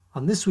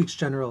On this week's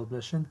general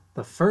admission,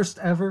 the first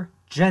ever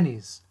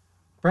Gennies.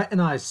 Brett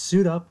and I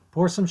suit up,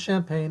 pour some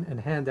champagne,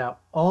 and hand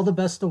out all the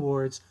best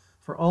awards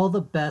for all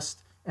the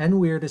best and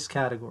weirdest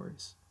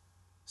categories.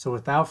 So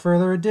without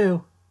further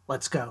ado,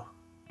 let's go.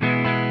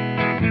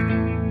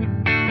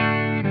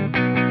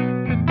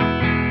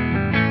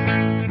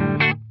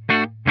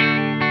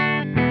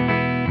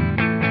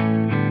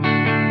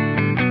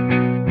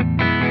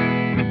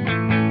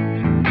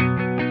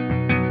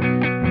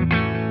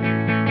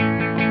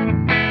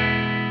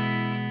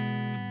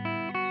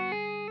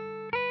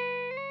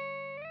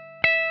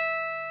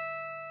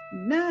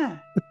 Nah.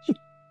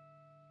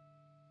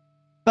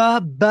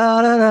 Ba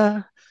ba da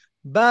da,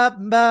 ba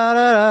ba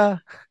da da,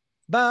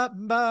 ba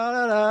ba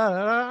da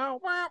da,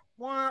 wow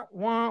wow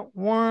wow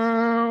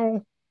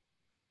wow.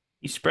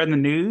 You spreading the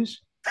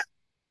news?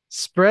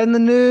 Spreading the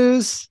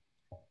news,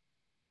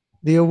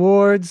 the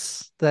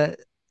awards that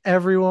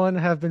everyone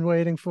have been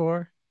waiting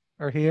for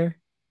are here.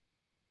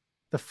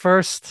 The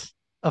first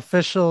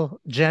official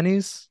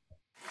Jennies.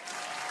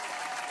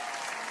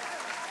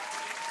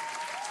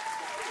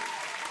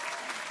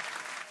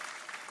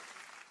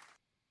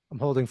 I'm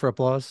holding for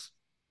applause.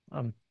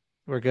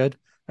 We're good.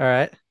 All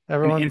right, Gonna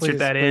everyone, insert please,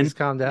 that please in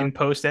calm down.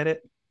 post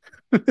edit.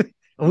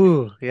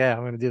 Ooh, yeah,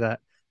 I'm gonna do that.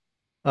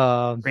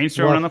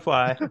 Brainstorming Well, on the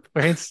fly.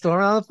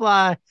 brainstorm on the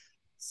fly,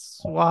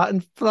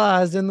 swatting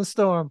flies in the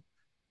storm.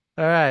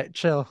 All right,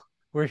 chill.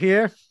 We're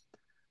here.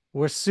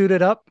 We're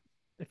suited up.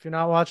 If you're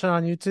not watching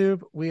on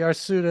YouTube, we are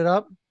suited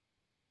up.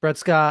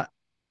 Brett's got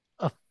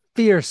a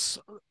fierce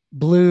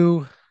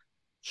blue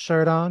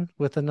shirt on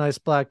with a nice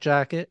black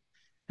jacket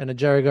and a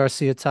Jerry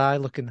Garcia tie,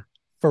 looking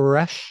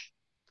fresh.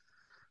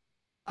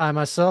 I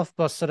myself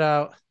busted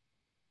out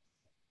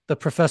the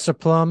Professor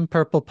Plum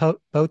purple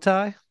bow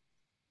tie.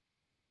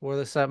 Wore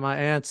this at my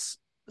aunt's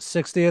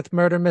 60th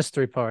murder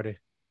mystery party.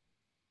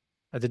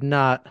 I did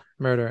not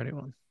murder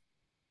anyone.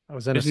 I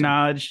was There's innocent.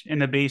 Naj in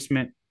the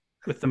basement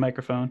with the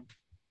microphone.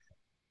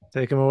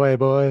 Take him away,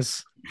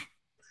 boys.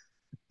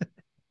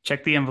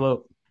 Check the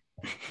envelope.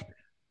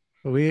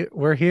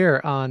 We're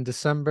here on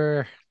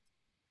December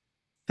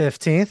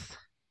 15th.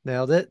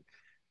 Nailed it.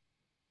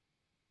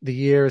 The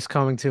year is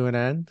coming to an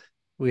end.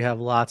 We have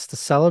lots to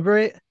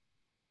celebrate.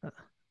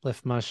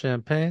 Lift my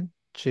champagne.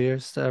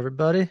 Cheers to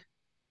everybody.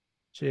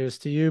 Cheers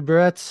to you,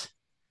 Brett.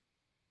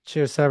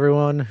 Cheers to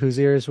everyone whose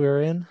ears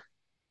we're in.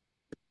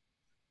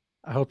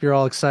 I hope you're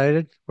all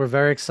excited. We're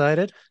very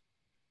excited.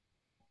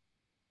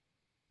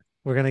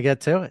 We're going to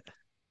get to it.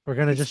 We're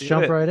going to Let's just do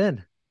jump it. right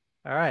in.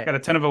 All right. Got a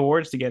ton of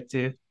awards to get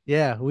to.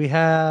 Yeah, we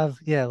have,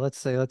 let's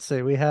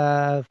say we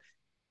have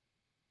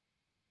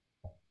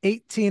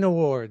 18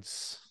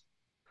 awards.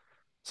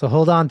 So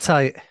hold on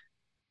tight.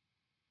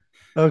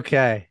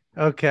 Okay.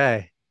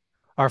 Okay.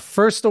 Our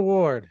first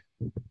award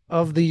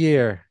of the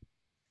year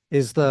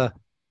is the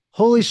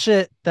Holy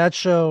Shit, That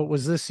Show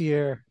Was This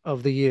Year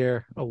of the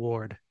Year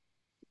award.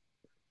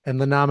 And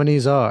the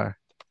nominees are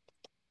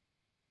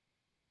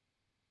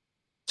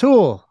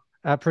Tool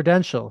at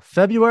Prudential,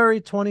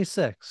 February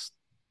 26th.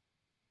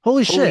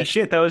 Holy Holy shit.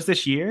 shit, that was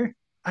this year?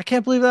 I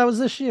can't believe that was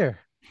this year.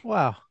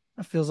 Wow.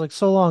 That feels like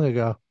so long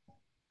ago.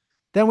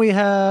 Then we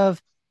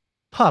have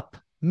Pup,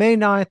 May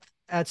 9th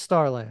at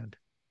Starland.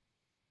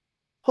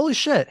 Holy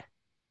shit.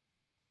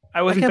 I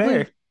I wasn't can't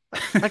there.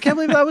 believe I can't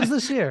believe that was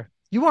this year.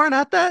 You weren't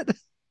at that?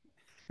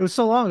 It was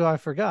so long ago I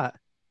forgot.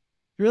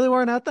 You really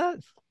weren't at that?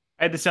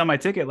 I had to sell my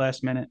ticket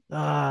last minute.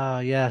 Ah,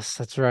 yes,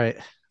 that's right.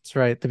 That's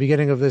right. The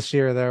beginning of this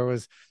year there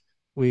was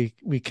we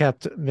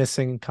kept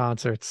missing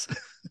concerts.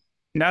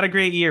 Not a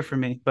great year for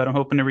me, but I'm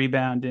hoping to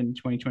rebound in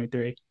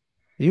 2023.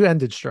 You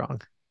ended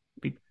strong.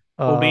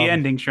 We'll be Um,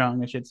 ending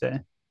strong, I should say.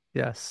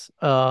 yes.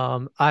 I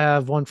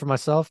have one for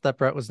myself that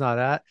Brett was not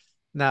at,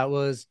 and that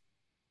was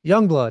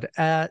Youngblood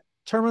at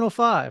Terminal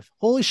 5.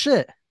 Holy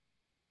shit.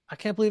 I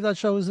can't believe that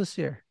show was this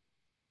year.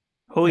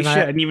 Holy And shit,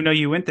 I I didn't even know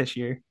you went this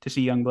year to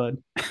see Youngblood.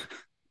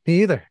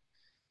 me either.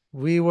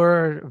 We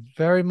were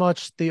very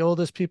much the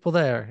oldest people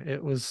there.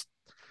 It was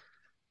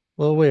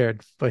a little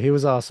weird, but he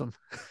was awesome.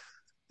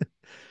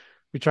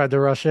 We tried to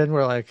rush in.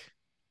 We're like,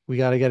 we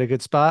got to get a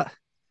good spot.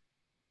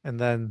 And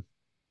then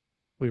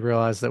we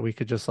realized that we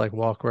could just like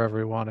walk wherever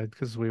we wanted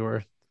because we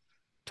were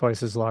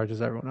twice as large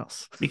as everyone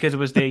else. Because it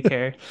was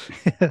daycare.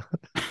 A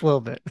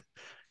little bit.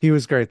 He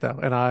was great though,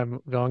 and I'm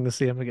going to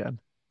see him again.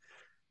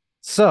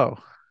 So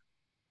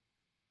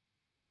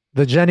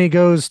the Jenny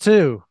goes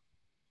to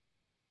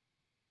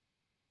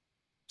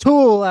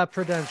Tool at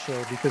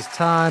Prudential because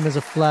time is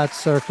a flat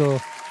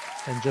circle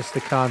and just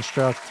a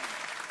construct.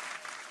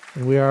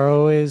 And we are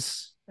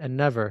always and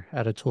never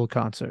at a Tool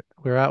concert.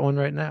 We're at one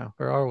right now.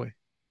 Where are we?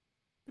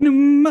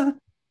 Mm.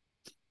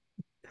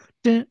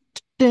 Dun,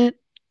 dun,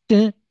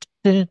 dun,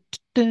 dun,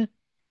 dun.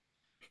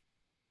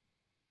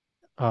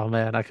 Oh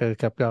man, I could have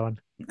kept going,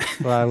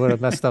 but I would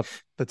have messed up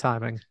the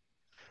timing.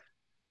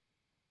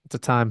 It's a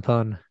time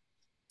pun,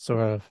 sort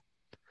of.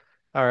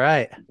 All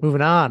right,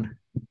 moving on.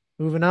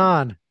 Moving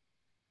on.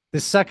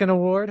 This second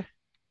award,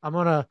 I'm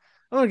gonna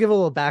give a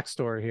little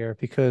backstory here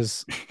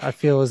because I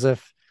feel as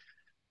if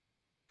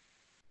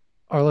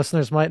Our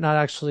listeners might not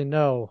actually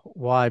know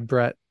why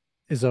Brett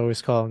is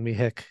always calling me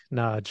Hick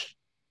Naj.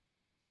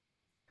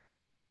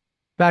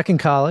 Back in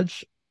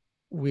college,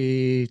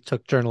 we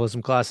took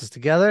journalism classes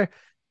together,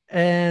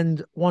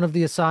 and one of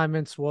the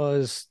assignments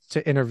was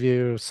to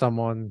interview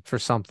someone for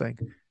something.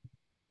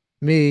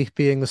 Me,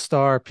 being the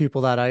star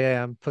pupil that I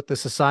am, put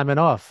this assignment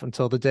off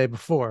until the day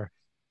before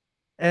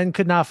and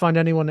could not find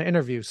anyone to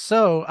interview.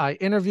 So I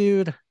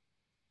interviewed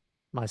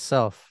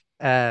myself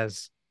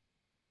as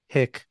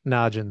Hick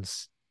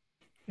Nodgens,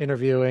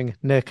 interviewing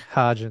Nick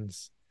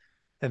Hodgins.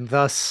 And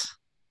thus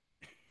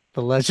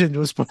the legend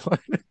was born.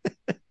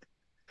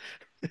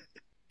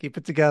 Keep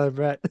it together,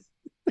 Brett.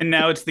 And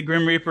now it's the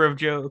Grim Reaper of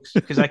jokes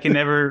because I can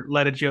never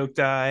let a joke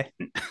die.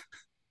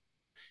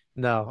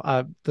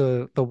 No,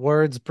 the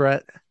words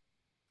Brett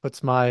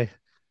puts my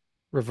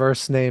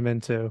reverse name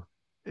into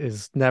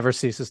is never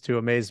ceases to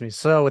amaze me.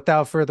 So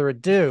without further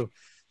ado,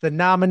 the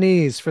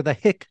nominees for the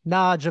Hick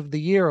Nodge of the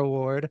Year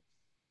award.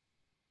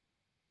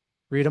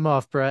 Read them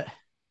off, Brett.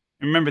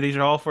 Remember, these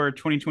are all for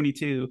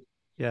 2022.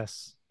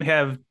 Yes. We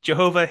have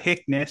Jehovah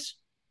Hickness,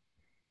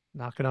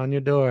 Knocking on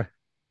your door.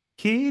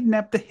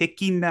 Kidnap the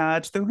Hickey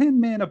Nodge, throw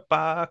him in a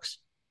box.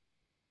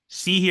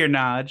 See here,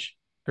 Nodge,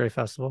 Great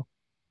festival.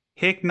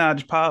 Hick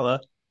Nodge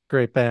Pala.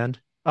 Great band.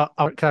 Can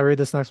I read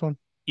this next one?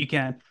 You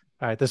can.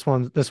 All right, this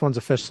one's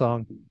a Fish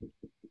song.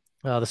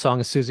 The song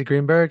is Susie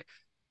Greenberg,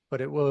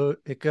 but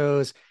it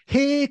goes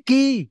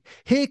hickey,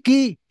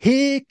 hickey,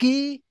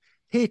 hickey,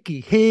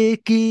 hickey,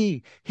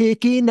 hickey,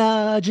 hickey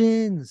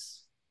Nodgens.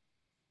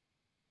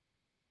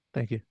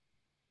 Thank you.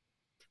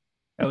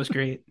 That was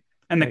great.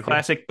 And the Thank you.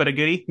 classic, but a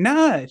goodie,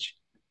 Nudge.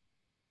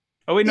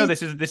 Oh wait, no, It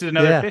this is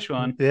another yeah, Fish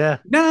one. yeah.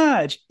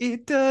 Nudge,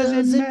 it doesn't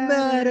Doesn't matter.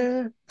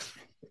 matter.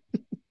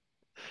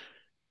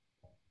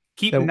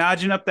 Keep That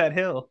nodging up that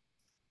hill.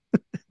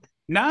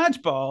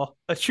 Nodge Ball,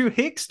 a true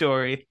Hick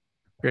story.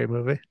 great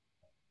movie.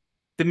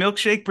 The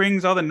milkshake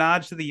brings all the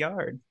Nodge to the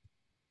yard.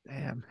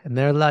 Damn. And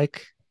they're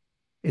like,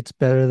 it's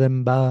better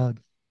than Bob.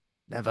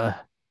 Never.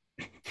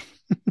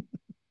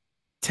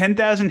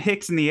 10,000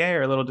 Hicks in the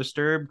air, a little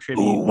disturbed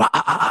tribute. Ooh,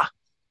 wah.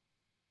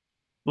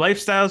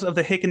 Lifestyles of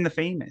the Hick and the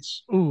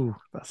famous. Ooh,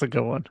 that's a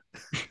good one.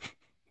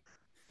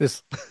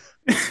 This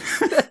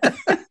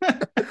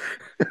I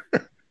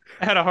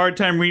had a hard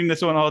time reading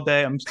this one all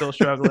day. I'm still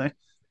struggling.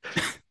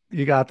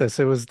 you got this.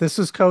 This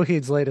was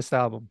Coheed's latest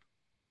album.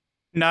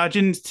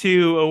 Nodgins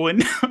to a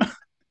window,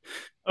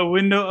 a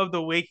window of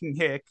the waking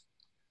Hick.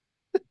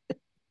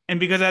 And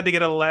because I had to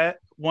get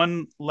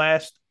one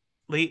last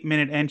late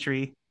minute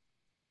entry,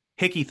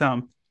 Hickey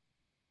Thumb.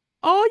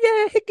 Oh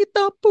yeah, hickey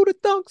thump, Buddha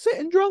thunk,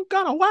 sitting drunk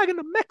on a wagon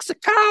to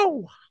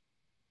Mexico.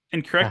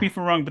 And correct me Ah. if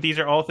I'm wrong, but these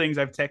are all things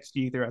I've texted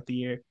you throughout the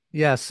year.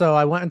 Yeah, so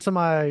I went into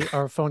my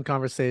our phone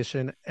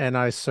conversation and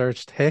I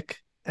searched hick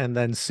and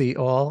then see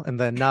all and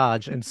then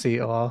nodge and see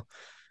all.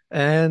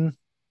 And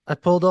I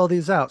pulled all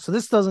these out. So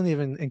this doesn't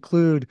even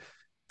include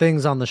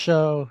things on the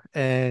show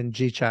and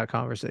G chat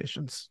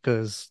conversations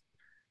because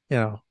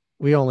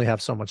we only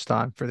have so much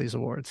time for these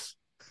awards.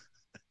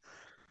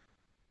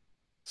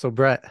 So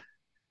Brett,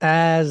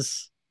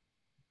 as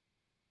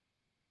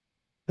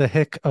the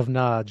hick of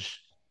Nodge,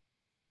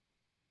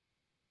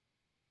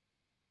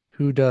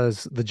 who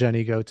does the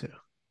Jenny go to?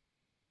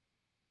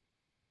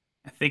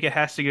 I think it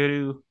has to go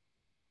to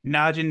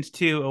Nodgins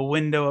to a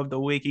window of the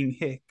waking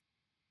Hick.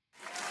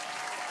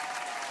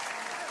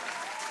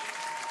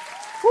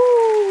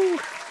 Woo!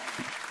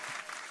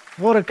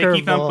 What a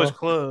Hickey Thump was curveball.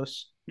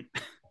 close.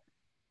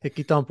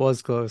 Hickey Thump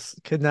was close.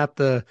 Kidnap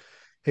the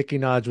Hickey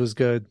Nodge was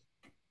good.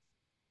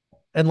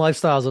 And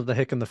Lifestyles of the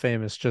Hick and the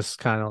Famous just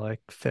kind of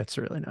like fits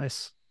really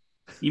nice.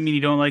 You mean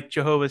you don't like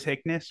Jehovah's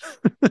Hickness?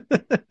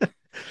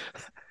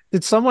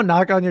 Did someone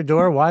knock on your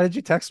door? Why did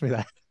you text me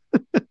that?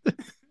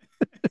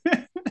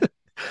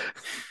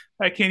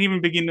 I can't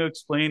even begin to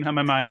explain how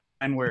my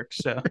mind works.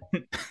 So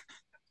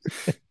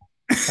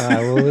All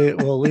right,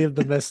 we'll leave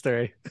the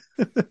mystery.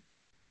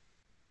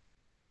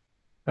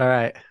 All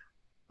right,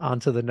 on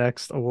to the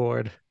next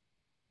award.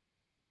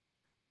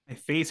 my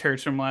face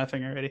hurts from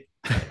laughing already.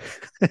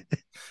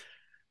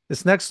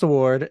 This next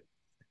award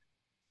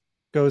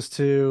goes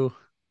to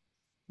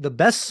the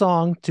best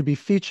song to be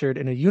featured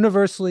in a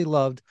universally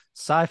loved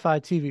sci-fi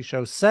TV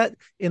show set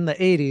in the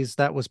 80s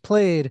that was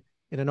played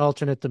in an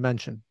alternate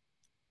dimension.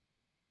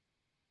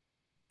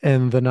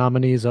 And the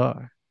nominees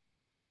are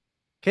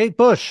Kate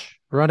Bush,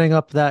 Running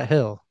Up That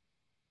Hill,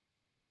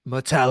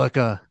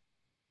 Metallica,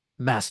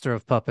 Master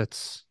of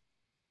Puppets,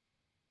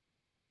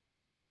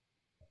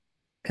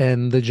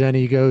 and the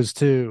Jenny goes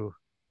to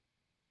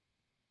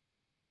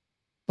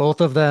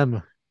both of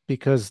them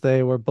because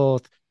they were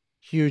both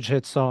huge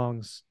hit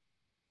songs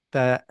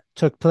that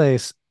took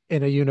place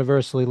in a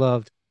universally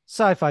loved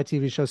sci-fi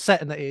TV show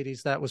set in the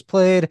 80s that was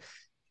played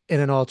in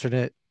an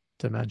alternate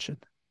dimension.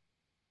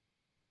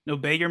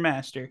 Obey your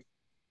master.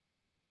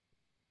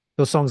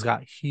 Those songs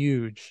got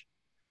huge.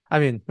 I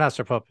mean,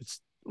 Master of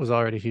Puppets was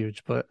already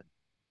huge, but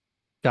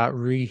got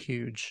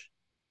re-huge.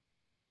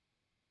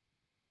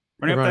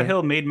 Running They're up that running.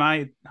 hill made my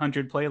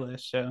 100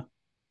 playlist. So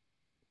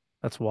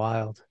That's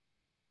wild.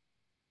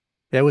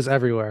 It was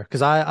everywhere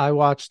because I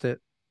watched it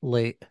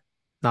late,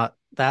 not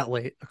that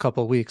late, a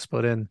couple of weeks,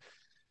 but in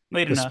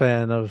Late the enough.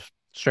 span of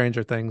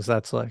Stranger Things,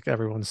 that's like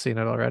everyone's seen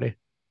it already.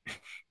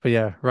 But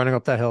yeah, running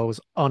up that hill was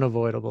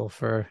unavoidable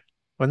for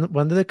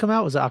when did it come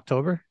out? Was it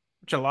October?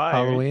 July, right?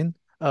 Halloween?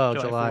 Oh,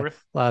 July July.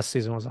 4th. Last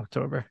season was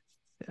October.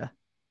 Yeah.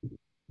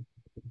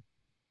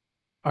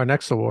 Our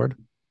next award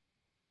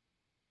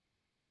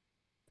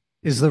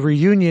is the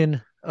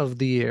reunion of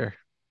the year.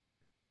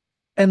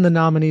 And the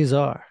nominees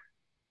are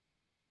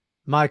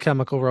My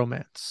Chemical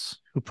Romance,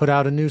 who put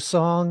out a new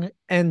song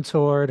and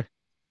toured.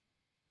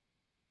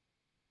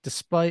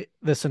 Despite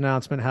this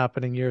announcement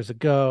happening years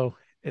ago,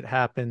 it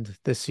happened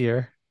this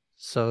year.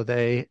 So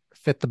they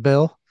fit the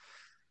bill.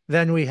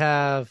 Then we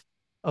have,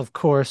 of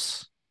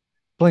course,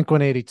 Blink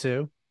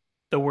 182,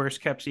 The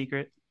worst kept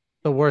secret.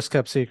 the worst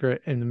kept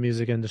secret in the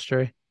music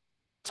industry.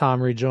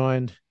 Tom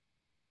rejoined.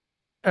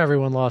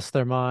 Everyone lost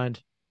their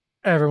mind.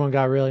 Everyone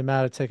got really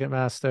mad at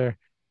Ticketmaster.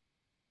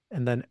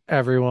 And then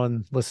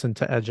everyone listened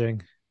to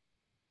Edging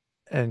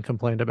and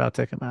complained about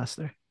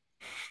Ticketmaster.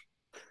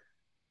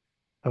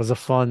 That was a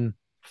fun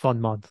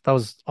month. That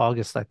was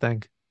August, I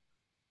think.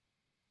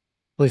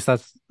 At least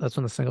that's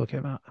when the single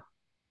came out. I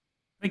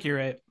think you're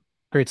right.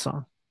 Great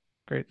song.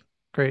 Great,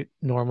 great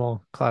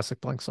normal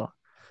classic Blink song.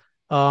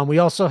 We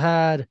also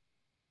had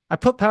I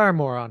put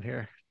Paramore on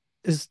here.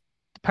 Is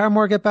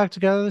Paramore get back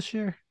together this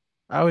year?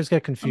 I always get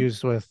I'm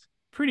confused with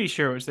pretty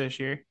sure it was this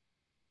year.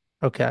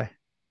 okay.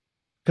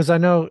 Because I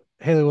know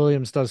Haley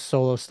Williams does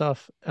solo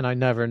stuff and I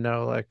never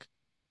know like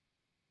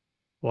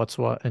what's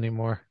what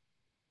anymore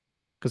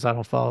because I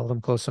don't follow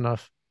them close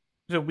enough.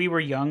 So We Were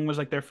Young was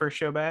like their first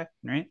show back,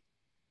 right?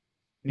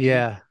 Maybe.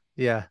 Yeah,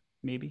 yeah.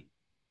 Maybe.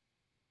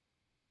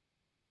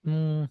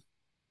 Mm, That's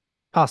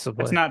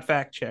possibly. not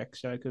fact check,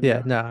 so I could be Yeah,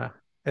 wrong. no.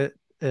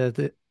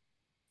 It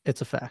it's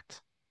a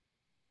fact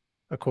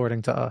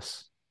according to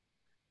us.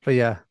 But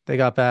yeah, they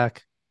got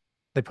back.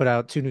 They put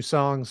out two new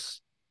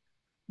songs,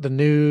 The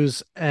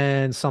News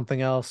and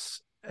something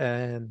else.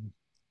 And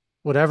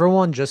whatever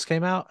one just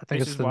came out, I think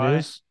This it's is The why.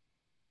 News.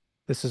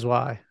 This is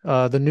why.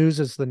 The News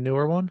is the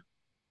newer one.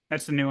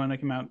 That's the new one that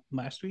came out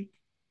last week.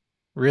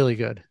 Really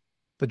good.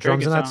 The Very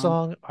drums good in that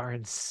song. song are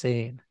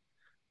insane.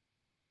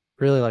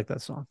 Really like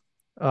that song.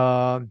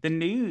 The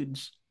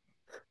Nudes.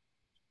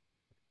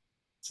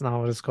 It's not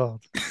what it's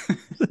called.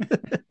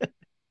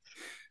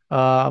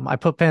 I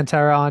put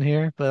Pantera on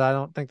here, but I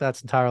don't think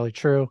that's entirely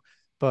true.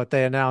 But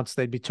they announced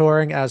they'd be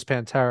touring as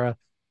Pantera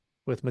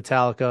with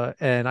Metallica,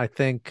 and I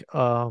think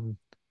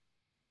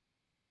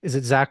is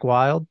it Zach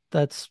Wild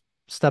that's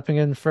stepping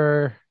in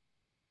for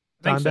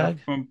I think so. Dimebag?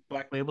 From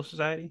Black Label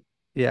Society,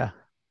 Yeah,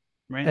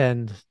 right?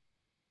 and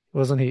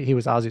wasn't he? He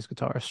was Ozzy's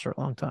guitarist for a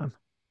long time,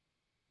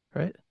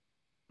 right?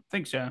 I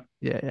think so.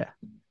 Yeah, yeah.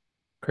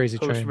 Crazy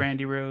Post Train.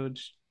 Randy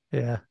Rhodes.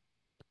 Yeah,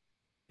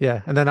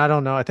 yeah. And then I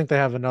don't know. I think they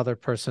have another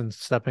person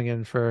stepping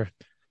in for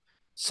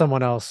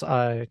someone else.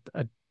 I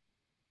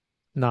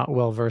not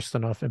well versed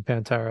enough in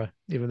Pantera,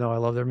 even though I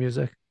love their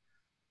music.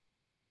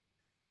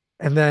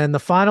 And then the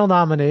final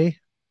nominee,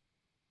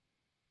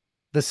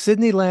 the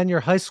Sidney Lanier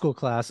High School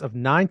class of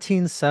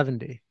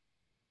 1970.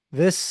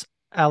 This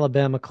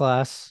Alabama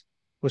class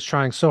was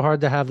trying so hard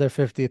to have their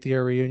 50th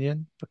year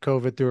reunion, but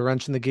COVID threw a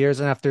wrench in the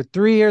gears. And after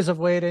 3 years of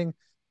waiting,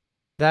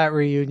 that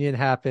reunion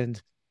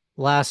happened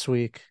last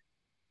week,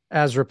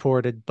 as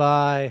reported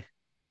by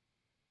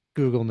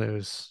Google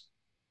News.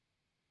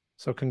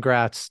 So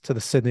congrats to the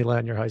Sidney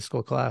Lanier High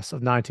School class of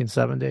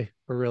 1970.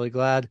 We're really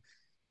glad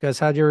you guys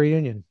had your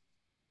reunion.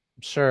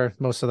 I'm sure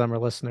most of them are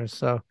listeners,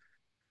 so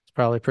it's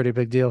probably a pretty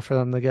big deal for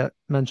them to get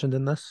mentioned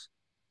in this.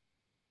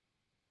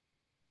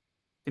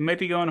 They might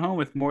be going home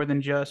with more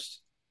than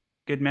just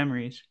good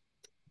memories.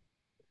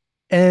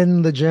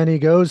 And the Jenny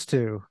goes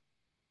to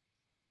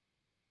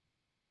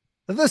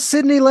the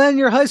Sidney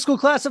Lanier High School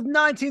class of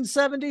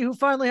 1970, who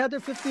finally had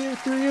their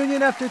 50th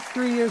reunion after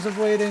 3 years of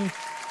waiting.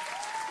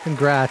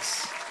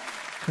 Congrats.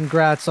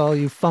 Congrats, all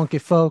you funky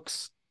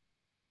folks.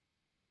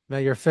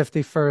 May your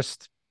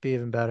 51st be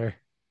even better.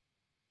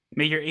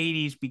 May your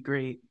 80s be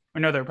great.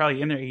 Or no, they're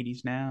probably in their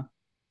 80s now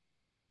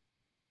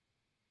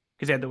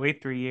because they had to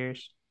wait 3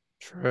 years.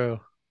 True.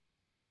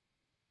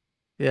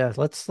 Yeah,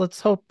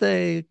 let's hope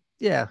yeah,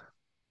 they're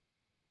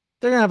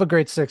gonna have a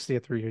great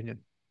 60th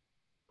reunion.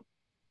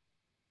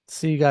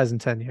 See you guys in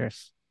 10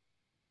 years.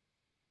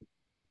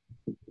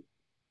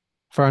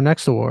 For our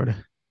next award,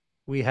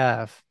 we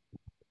have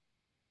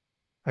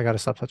I gotta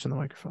stop touching the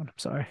microphone. I'm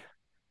sorry.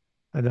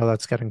 I know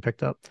that's getting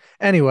picked up.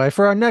 Anyway,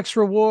 for our next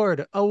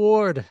award,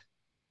 Award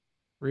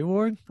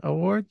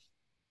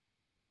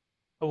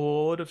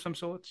of some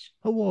sorts.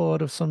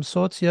 award of some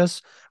sorts.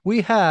 Yes,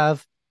 we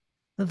have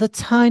the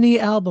tiny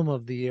album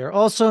of the year,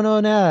 also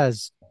known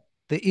as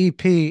the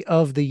EP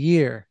of the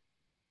year.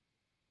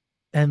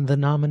 And the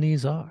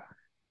nominees are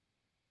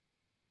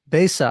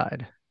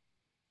Bayside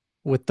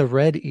with the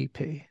Red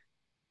EP.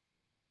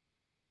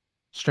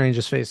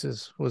 Strangest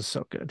Faces was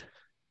so good.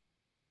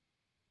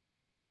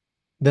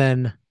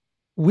 Then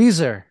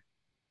Weezer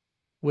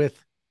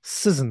with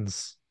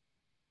Seasons.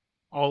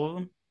 All of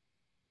them.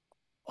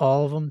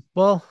 All of them.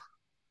 Well,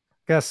 I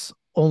guess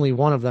only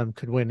one of them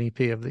could win EP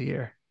of the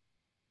year,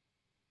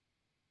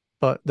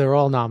 but they're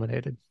all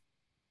nominated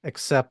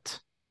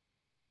except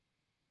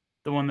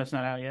The one that's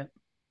not out yet.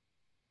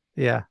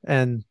 yeah,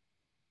 and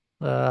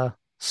uh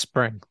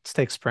spring. Let's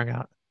take spring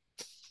out.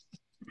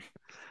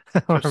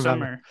 I So don't remember.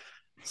 summer.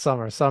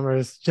 Summer. Summer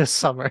is just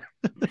summer.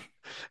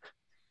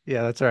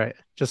 Yeah, that's right.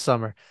 Just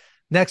summer.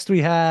 Next we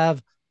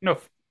have No,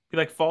 we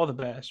like fall the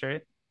best,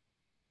 right?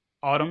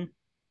 Autumn.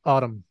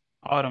 autumn.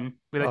 Autumn.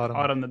 We like Autumn.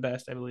 autumn the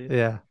best, I believe.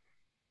 Yeah.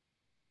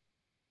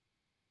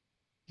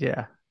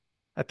 Yeah,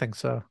 I think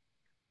so.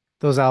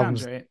 Those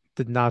Sounds albums right.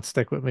 did not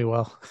stick with me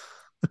well.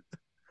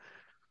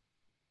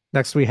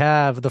 Next we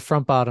have the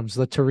front bottoms,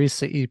 the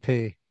Teresa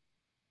EP.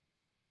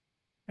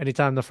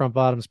 Anytime the front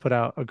bottoms put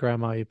out a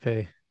grandma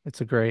EP,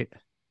 it's a great,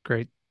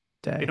 great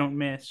They day. don't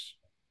miss.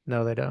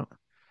 No, they don't.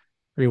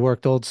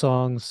 Reworked old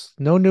songs.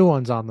 No new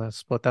ones on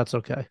this, but that's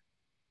okay.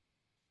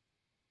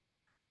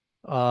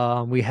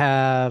 We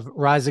have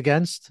Rise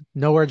Against,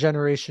 Nowhere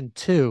Generation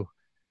 2.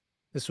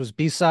 This was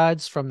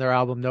B-sides from their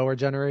album Nowhere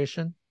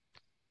Generation.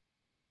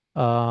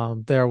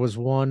 There was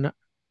one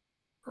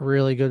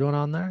really good one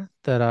on there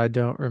that I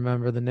don't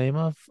remember the name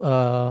of.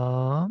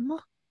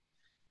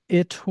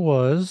 It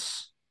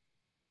was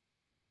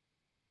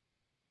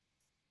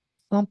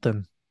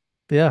something.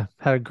 Yeah,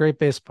 had a great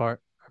bass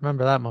part. I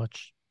remember that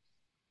much.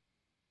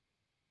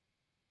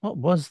 What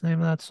was the name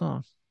of that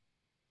song?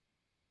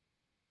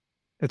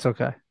 It's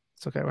okay.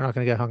 It's okay. We're not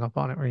going to get hung up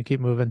on it. We're going to keep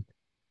moving.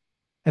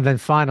 And then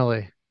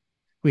finally,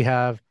 we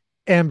have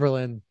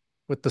Amberlin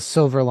with the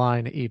Silver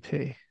Line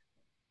EP.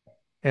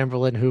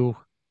 Amberlin, who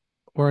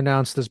were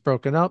announced as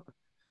broken up,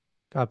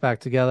 got back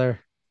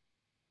together,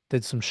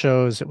 did some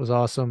shows. It was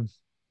awesome.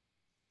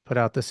 Put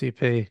out this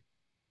EP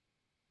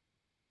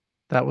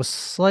that was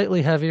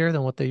slightly heavier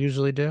than what they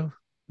usually do,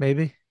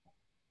 maybe,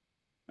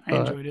 I but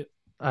enjoyed it.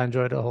 I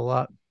enjoyed it a whole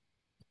lot.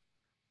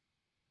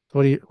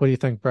 What do you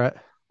think, Brett?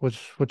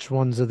 Which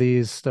ones of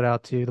these stood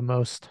out to you the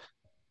most?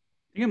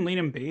 I think I'm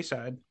leaning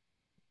Bayside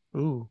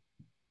Ooh,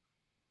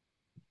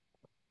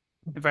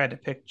 if I had to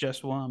pick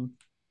just one.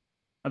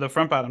 Although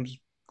front bottom's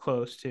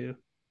close too.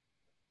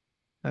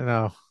 I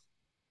know.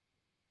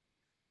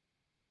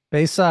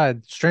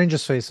 Bayside,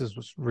 Strangest Faces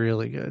was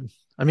really good.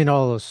 I mean,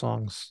 all those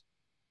songs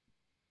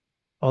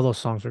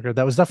were good.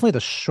 That was definitely the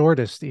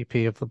shortest EP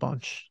of the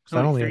bunch because It's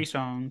that only only three had,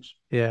 songs.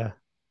 yeah.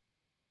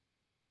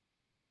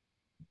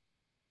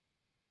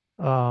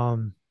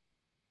 Um,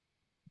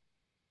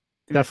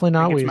 I think Definitely that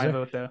not gets my Weezer.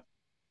 vote though.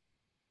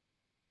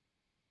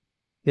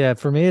 Yeah,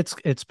 for me,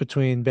 it's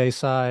between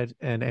Bayside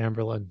and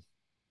Amberlin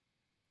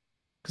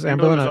because Amberlin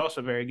Amberlin, was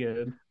also very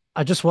good.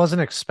 I just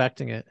wasn't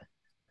expecting it,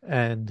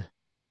 and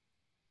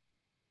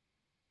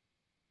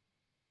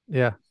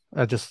yeah,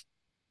 I just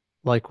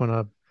like when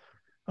a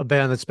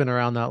band that's been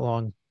around that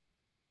long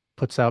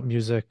puts out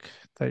music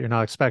that you're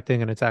not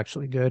expecting and it's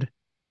actually good.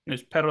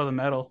 There's pedal to the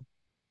metal.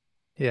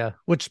 Yeah,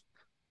 which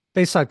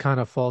Bayside kind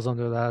of falls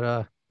under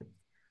that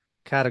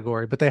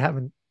category, but they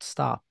haven't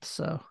stopped.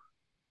 So,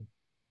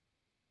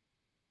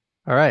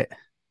 all right,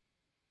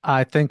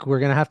 I think we're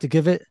gonna have to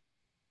give it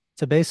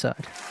to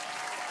Bayside.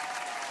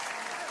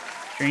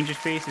 Strangest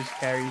Faces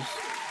carries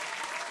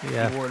the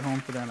Yeah, award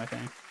home for them, I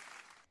think.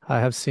 I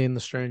have seen the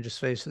strangest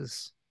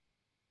faces,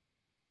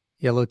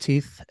 yellow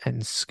teeth,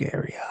 and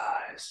scary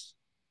eyes.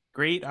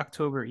 Great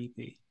October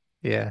EP.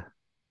 Yeah,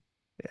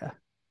 yeah.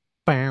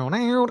 Bow,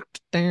 down,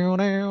 down,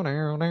 down,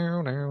 down,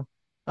 down, down.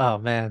 Oh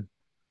man,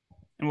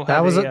 And we'll that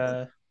have was a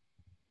a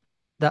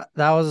that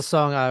was a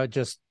song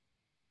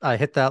I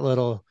hit that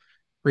little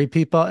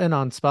repeat button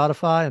on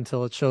Spotify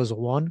until it shows a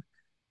one,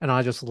 and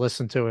I just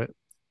listened to it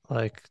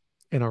like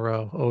in a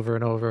row over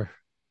and over.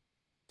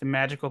 the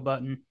magical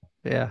button.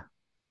 Yeah,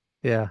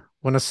 yeah.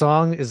 When a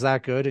song is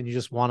that good and you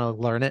just want to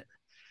learn it,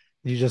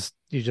 you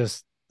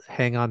just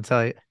hang on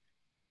tight.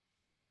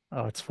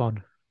 Oh, it's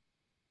fun.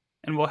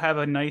 And we'll have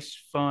a nice,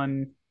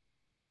 fun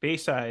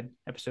Bayside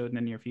episode in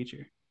the near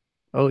future.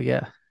 Oh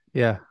yeah,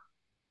 yeah.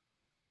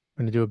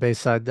 I'm gonna do a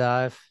Bayside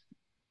dive.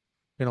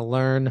 I'm gonna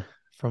learn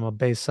from a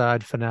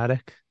Bayside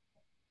fanatic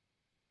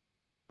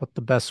what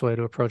the best way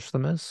to approach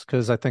them is,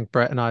 because I think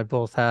Brett and I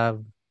both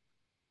have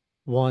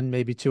one,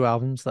 maybe two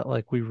albums that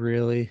like we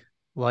really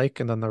like,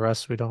 and then the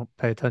rest we don't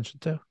pay attention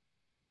to.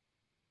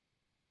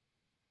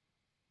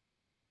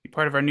 Be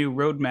part of our new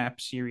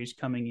roadmap series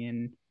coming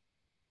in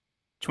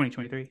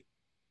 2023.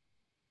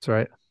 That's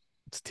right.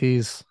 It's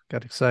tease.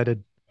 Got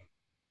excited.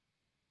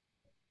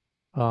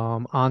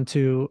 On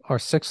to our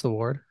sixth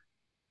award.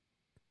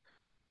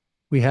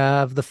 We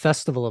have the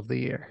Festival of the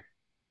Year.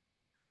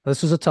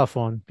 This was a tough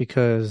one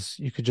because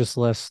you could just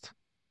list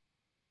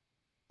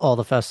all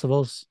the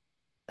festivals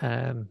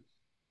and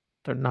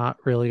they're not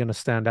really going to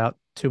stand out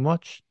too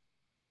much.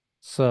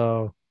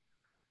 So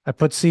I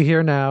put See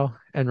Here Now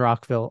and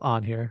Rockville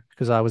on here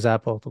because I was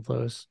at both of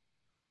those.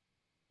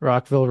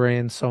 Rockville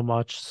rains so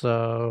much,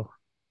 so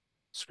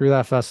screw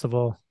that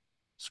festival.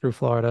 Screw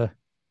Florida.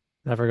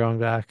 Never going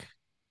back.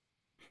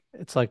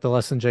 It's like the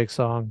Less Than Jake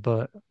song,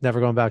 but never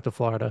going back to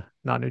Florida,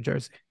 not New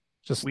Jersey.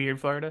 Just Weird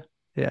Florida.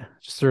 Yeah,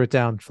 just threw it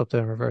down, flipped it,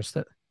 and reversed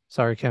it.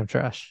 Sorry, Camp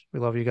Trash. We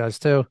love you guys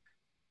too.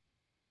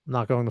 I'm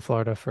not going to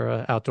Florida for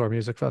an outdoor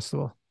music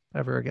festival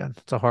ever again.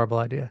 It's a horrible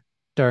idea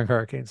during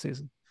hurricane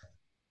season.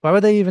 Why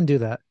would they even do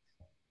that?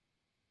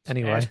 Just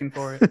Anyway. asking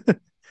for it.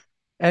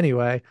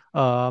 Anyway,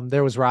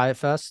 there was Riot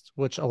Fest,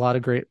 which a lot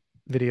of great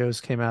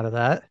videos came out of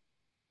that.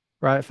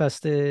 Riot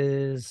Fest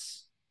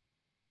is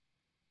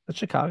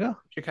Chicago?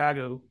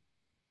 Chicago.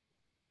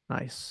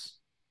 Nice.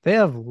 They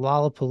have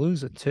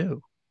Lollapalooza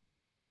too.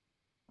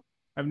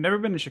 I've never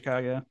been to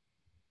Chicago.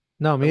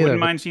 No, I me either, wouldn't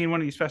but mind seeing one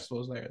of these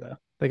festivals there, though.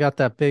 they got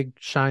that big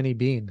shiny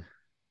bean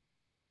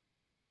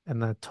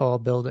and that tall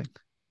building.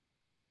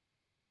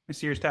 The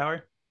Sears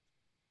Tower,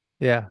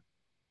 Yeah.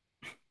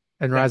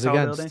 And that Rise tall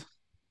building, Against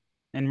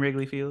and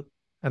Wrigley Field.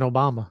 and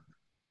Obama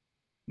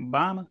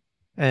Obama.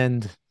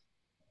 and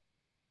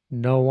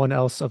no one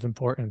else of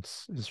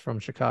importance is from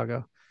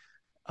Chicago.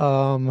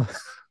 Um,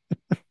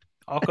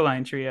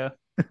 Alkaline Trio.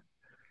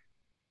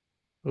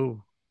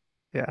 ooh,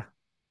 yeah.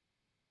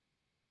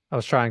 I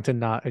was trying to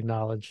not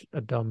acknowledge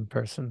a dumb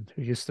person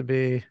who used to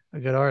be a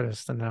good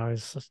artist and now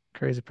he's a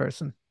crazy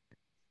person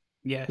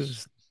Yes.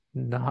 who's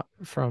not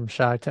from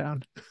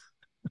Chi-Town.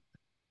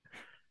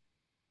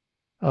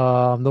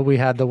 Though we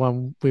had the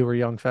one we were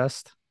Young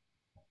Fest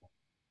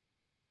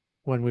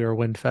when we were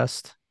Wind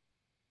Fest.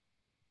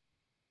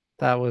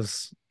 That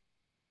was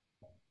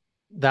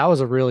that was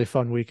a really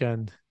fun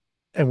weekend,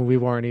 and we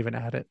weren't even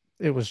at it.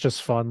 It was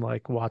just fun,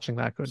 like watching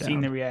that go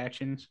Seeing the down.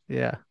 reactions.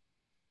 Yeah.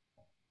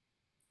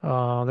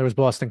 There was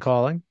Boston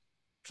Calling,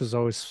 which is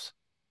always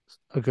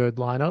a good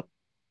lineup.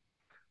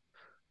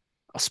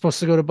 I was supposed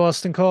to go to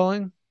Boston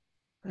Calling,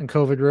 and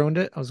COVID ruined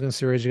it. I was going to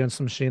see Rage Against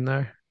the Machine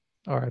there.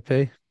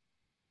 R.I.P.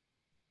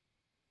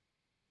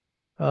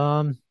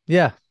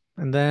 Yeah,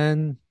 and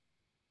then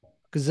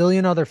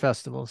gazillion other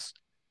festivals.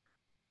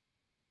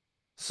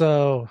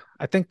 So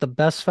I think the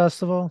best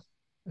festival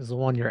is the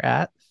one you're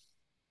at,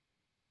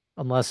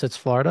 unless it's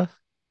Florida,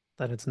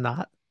 then it's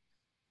not.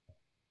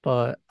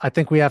 But I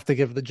think we have to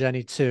give the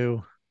Jenny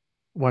 2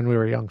 when we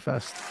were Young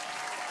Fest.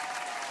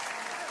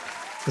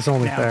 It's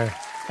only Now, fair.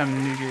 come to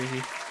New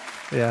Jersey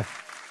Yeah.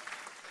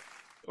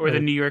 or the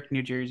Uh, New York,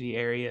 New Jersey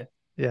area.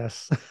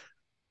 yes.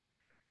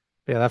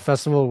 Yeah, that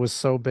festival was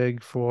so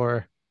big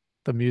for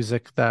the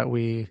music that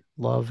we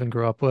love and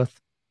grew up with.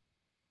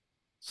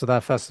 So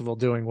that festival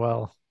doing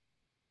well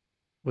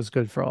was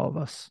good for all of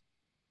us.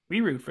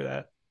 We root for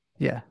that.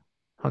 Yeah.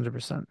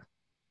 100%.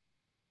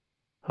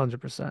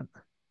 100%.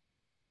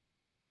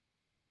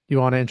 You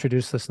want to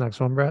introduce this next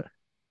one, Brett?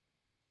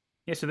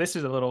 Yeah, so this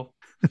is a little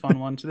fun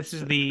one. So this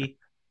is the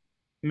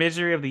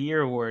Misery of the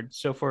Year award.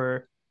 So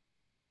for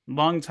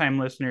longtime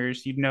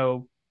listeners, you'd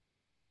know,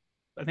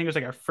 I think it was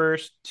like our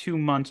first 2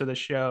 months of the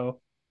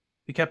show,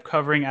 we kept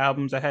covering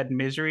albums that had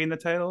misery in the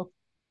title.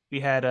 We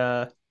had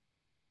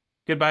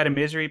Goodbye to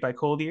Misery by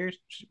Cold Ears,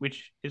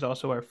 which is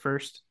also our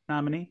first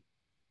nominee.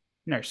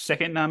 And our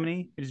second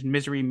nominee is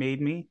Misery Made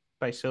Me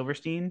by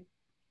Silverstein.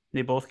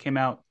 They both came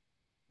out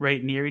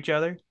right near each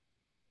other.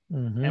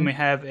 And Mm-hmm. we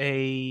have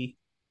a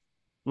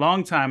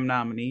longtime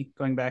nominee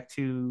going back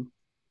to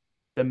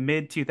the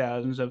mid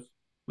 2000s of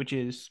which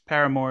is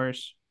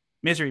Paramore's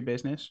Misery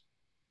Business.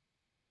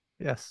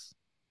 Yes.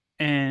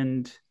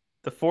 And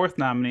the fourth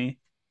nominee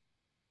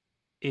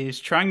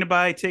is trying to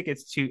buy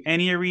tickets to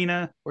any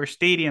arena or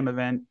stadium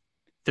event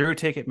through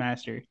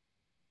Ticketmaster.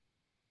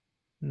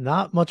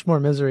 Not much more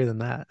misery than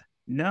that.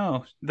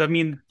 No, I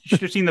mean, you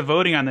should have seen the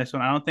voting on this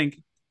one. I don't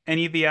think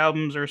any of the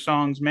albums or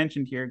songs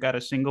mentioned here got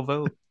a single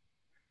vote.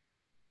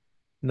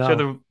 So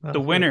No. the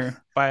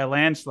winner by a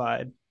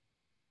landslide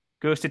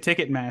goes to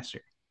Ticketmaster.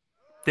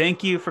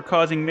 Thank you for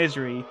causing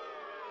misery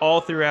all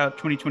throughout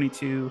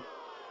 2022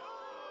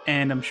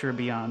 and I'm sure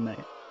beyond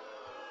that.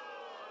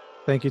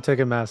 Thank you,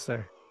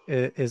 Ticketmaster.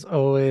 It is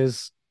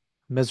always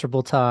a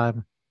miserable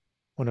time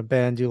when a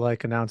band you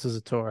like announces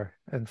a tour.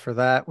 And for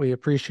that, we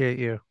appreciate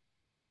you.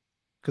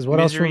 Because what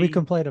else would we Misery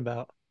complain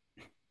about?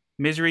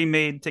 Misery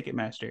made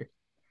Ticketmaster.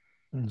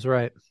 That's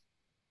right.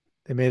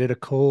 They made it a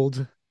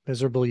cold,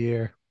 miserable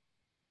year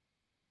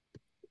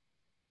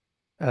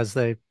as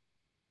they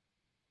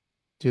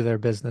do their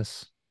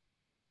business.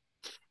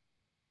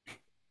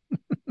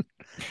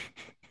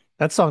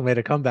 That song made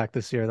a comeback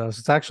this year, though. So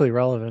it's actually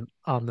relevant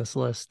on this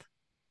list.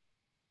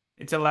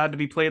 It's allowed to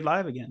be played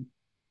live again,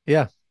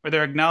 Yeah. or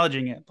they're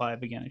acknowledging it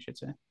live again, I should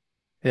say.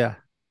 Yeah.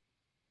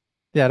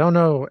 Yeah. I don't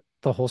know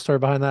the whole story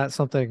behind that.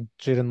 Something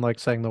she didn't like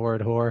saying the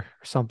word whore or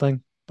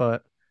something,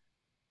 but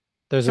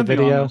there's a Something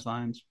along video. those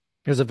lines.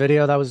 There's a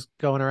video that was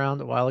going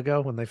around a while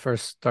ago when they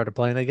first started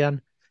playing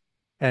again.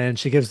 And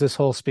she gives this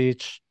whole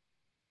speech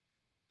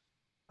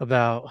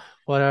about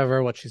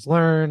whatever, what she's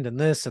learned and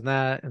this and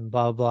that and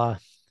blah, blah.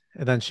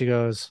 And then she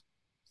goes,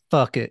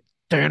 fuck it.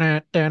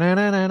 And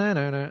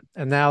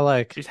now,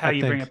 like, Just how I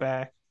you bring it think,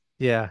 back.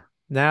 yeah,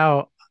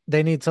 now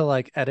they need to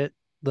like edit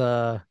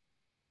their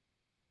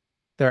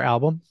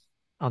album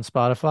on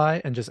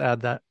Spotify and just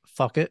add that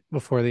fuck it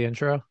before the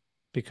intro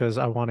because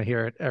I want to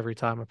hear it every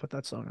time I put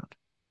that song on.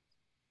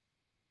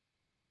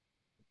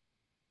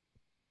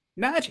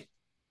 Magic.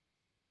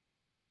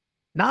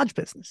 Nodge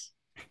business.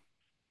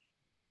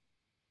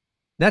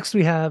 Next,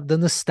 we have the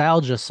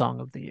nostalgia song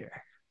of the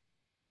year.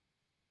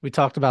 We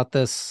talked about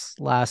this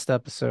last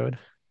episode,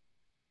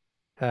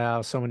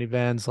 how so many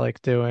bands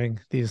like doing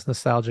these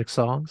nostalgic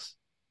songs.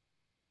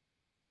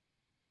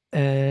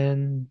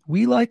 And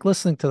we like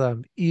listening to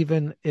them,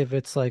 even if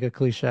it's like a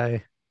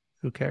cliche.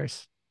 Who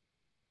cares?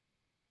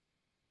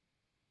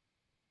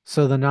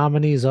 So the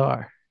nominees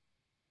are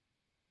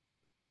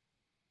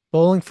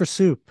Bowling for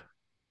Soup,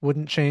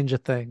 Wouldn't Change a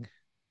Thing.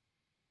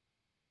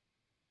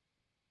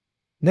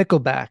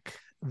 Nickelback,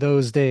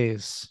 Those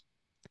Days.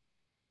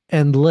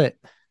 And Lit,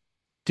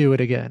 Do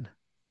It Again.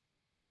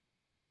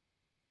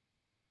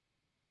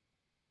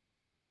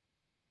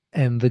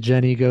 And the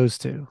Jenny goes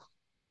to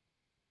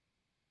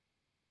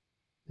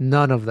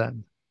none of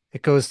them.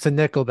 It goes to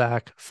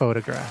Nickelback,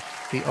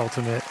 Photograph, the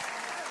ultimate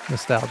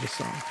nostalgia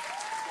song.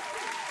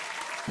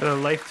 The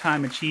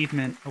Lifetime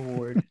Achievement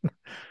Award.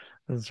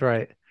 That's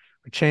right.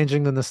 We're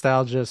changing the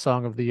Nostalgia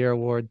Song of the Year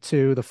award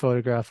to the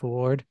Photograph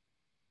Award.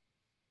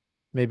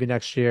 Maybe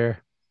next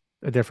year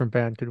a different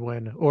band could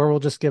win, or we'll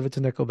just give it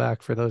to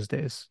Nickelback for those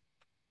days.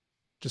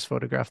 Just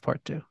Photograph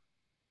Part 2.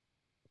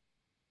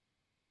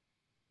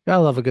 I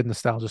love a good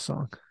nostalgia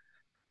song.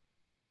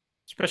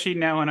 Especially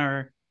now in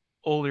our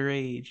older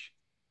age,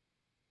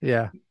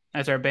 Yeah.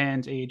 as our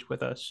bands age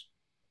with us.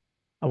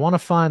 I want to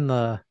find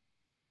the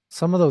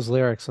some of those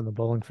lyrics in the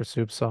Bowling for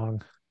Soup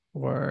song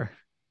were,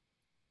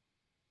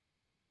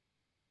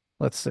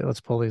 let's see, let's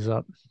pull these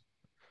up.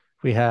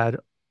 We had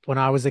when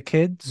I was a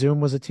kid, Zoom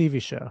was a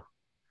TV show.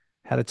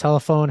 Had a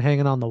telephone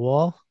hanging on the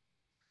wall.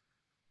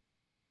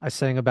 I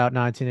sang about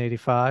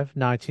 1985,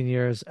 19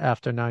 years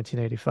after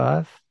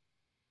 1985.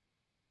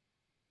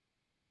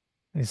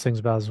 He sings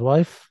about his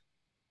wife.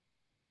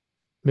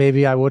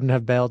 Maybe I wouldn't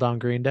have bailed on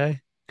Green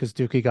Day because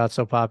Dookie got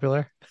so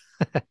popular.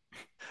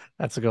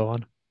 That's a good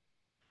one.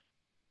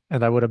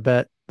 And I would have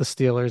bet the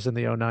Steelers in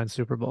the '09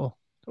 Super Bowl.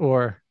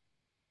 Or,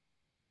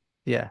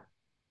 yeah,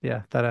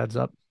 yeah, that adds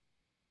up.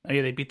 Oh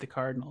yeah, they beat the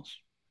Cardinals.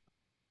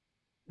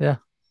 Yeah,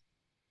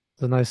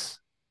 it's a nice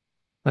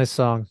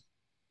song.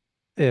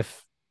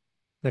 If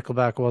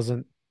Nickelback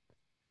wasn't,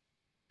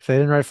 if they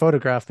didn't write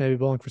Photograph, maybe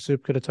Bowling for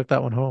Soup could have took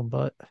that one home.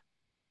 But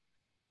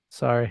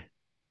sorry,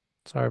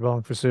 sorry,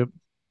 Bowling for Soup.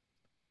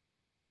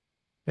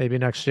 Maybe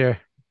next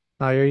year.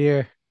 Not your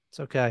year. It's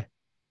okay.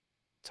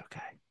 It's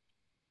okay.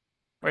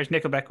 Whereas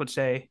Nickelback would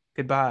say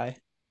goodbye.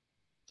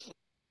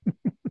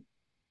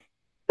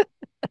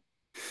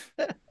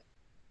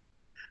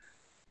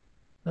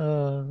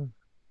 Uh,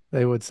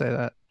 they would say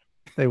that.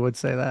 They would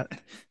say that.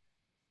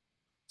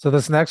 So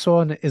this next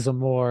one is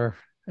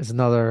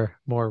another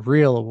more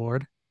real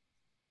award.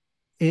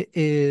 It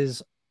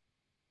is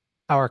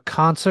our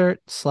concert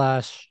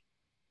slash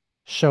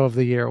show of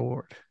the year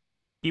award.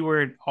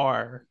 Keyword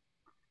R.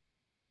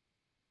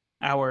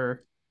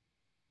 Our.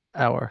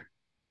 Our,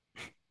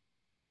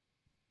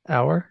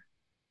 our,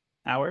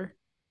 Our.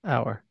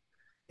 our.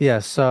 Yeah,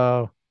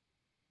 so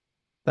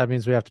that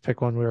means we have to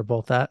pick one we were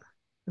both at.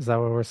 Is that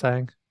what we're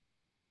saying?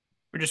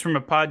 Or just from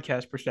a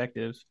podcast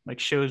perspective, like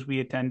shows we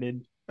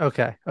attended,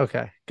 Okay,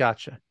 okay,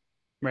 gotcha.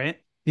 right?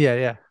 Yeah,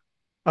 yeah.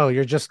 Oh,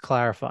 you're just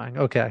clarifying.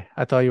 Okay.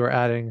 I thought you were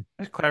adding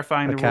Just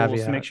clarifying a the rules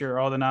to make caveat. sure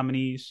all the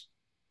nominees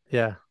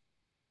Yeah.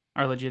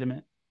 are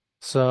legitimate.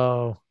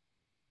 So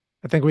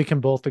I think we can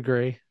both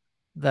agree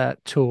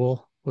that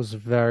Tool was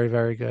very,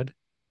 very good.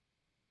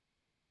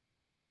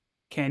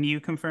 Can you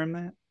confirm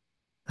that?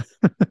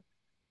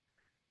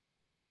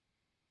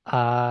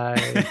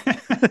 I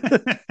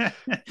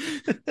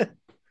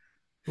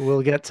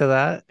will get to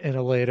that in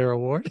a later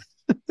award.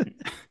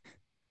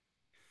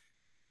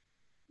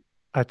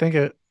 I think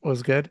it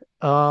was good.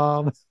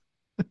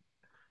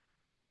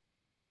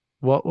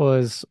 What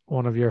was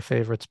one of your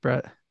favorites,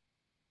 Brett?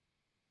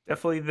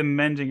 Definitely the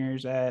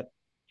Menzingers at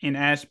in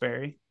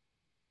Asbury.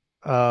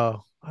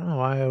 Oh, I don't know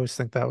why I always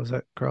think that was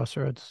at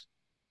Crossroads.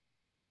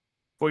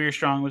 4 Year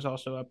Strong was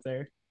also up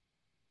there.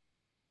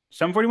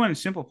 741 and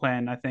Simple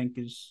Plan, I think,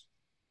 is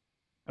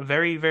a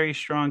very, very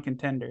strong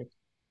contender.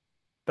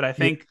 But I Yeah.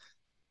 think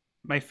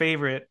my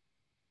favorite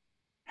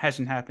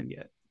hasn't happened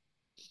yet.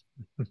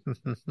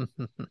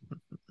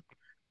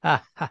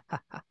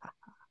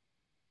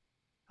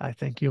 I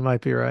think you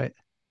might be right.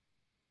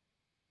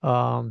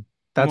 Um,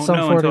 I that's won't some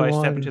know until I step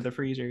 41. into the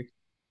freezer.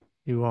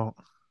 You won't.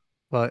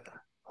 But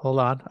hold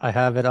on. I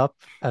have it up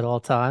at all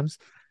times.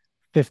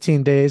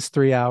 15 days,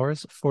 3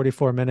 hours,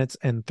 44 minutes,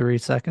 and 3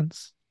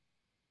 seconds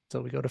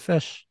till we go to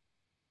Fish.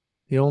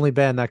 The only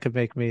band that could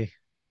make me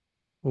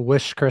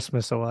wish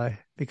Christmas away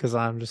because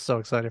I'm just so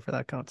excited for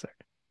that concert.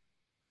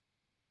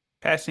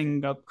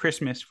 Passing up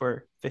Christmas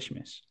for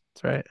Fishmas.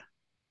 That's right.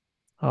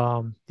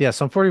 Yeah,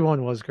 Sum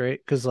 41 was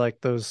great because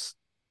like those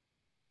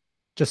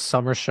just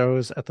summer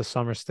shows at the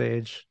summer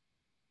stage,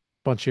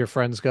 bunch of your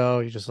friends go,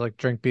 you just like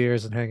drink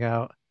beers and hang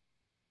out.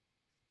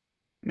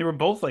 They were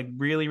both like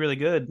really, really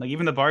good. Like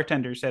even the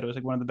bartender said it was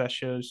like one of the best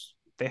shows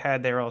they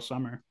had there all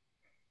summer.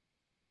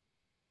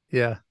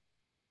 Yeah.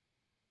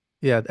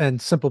 Yeah.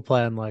 And Simple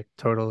Plan like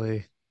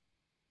totally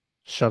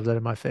shoved it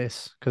in my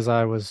face because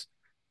I was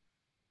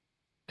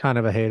kind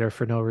of a hater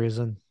for no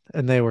reason,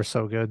 and they were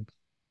so good.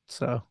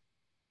 So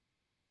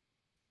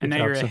And good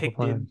now you're job, a Simple Hickted.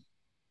 Plan.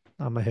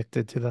 I'm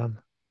addicted to them.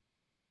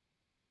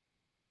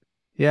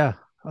 Yeah.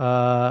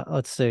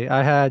 Let's see.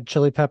 I had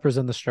Chili Peppers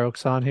and the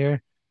Strokes on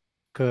here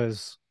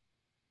because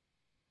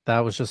that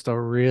was just a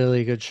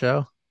really good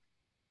show.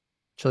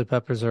 Chili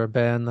Peppers are a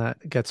band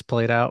that gets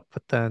played out,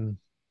 but then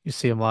you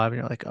see them live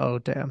and you're like, oh,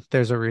 damn,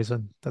 there's a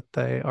reason that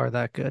they are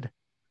that good.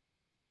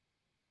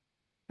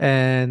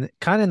 And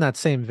kind of in that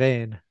same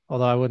vein,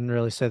 although I wouldn't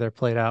really say they're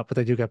played out, but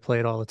they do get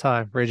played all the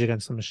time. Rage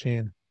Against the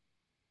Machine.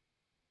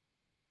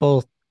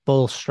 Both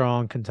both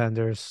strong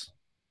contenders.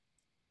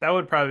 That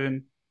would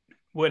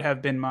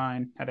have been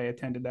mine had I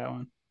attended that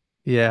one.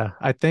 Yeah,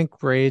 I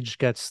think Rage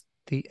gets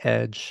the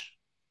edge.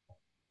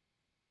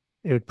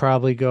 It would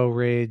probably go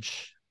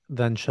Rage,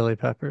 then Chili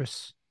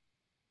Peppers.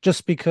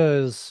 Just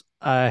because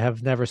I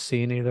have never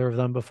seen either of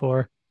them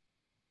before.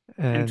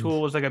 And And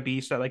Tool was like a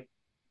beast that like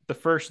the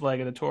first leg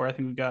of the tour, I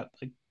think we got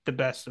like the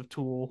best of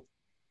Tool.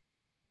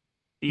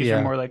 These are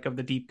yeah, more like of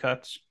the deep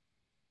cuts.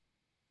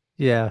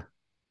 yeah.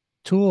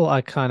 Tool, I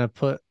kind of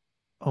put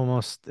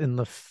almost in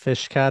the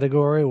fish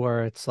category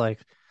where it's like,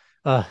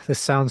 this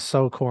sounds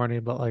so corny,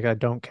 but like I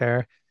don't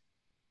care.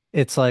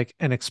 It's like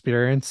an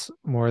experience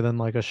more than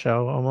like a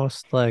show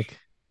almost. Like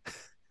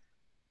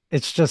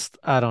it's just,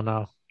 I don't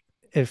know.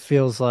 It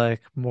feels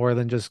like more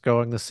than just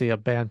going to see a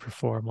band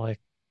perform. Like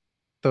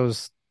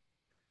those,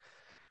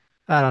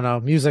 I don't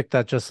know, music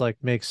that just like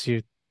makes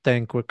you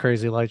think with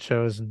crazy light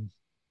shows and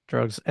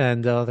drugs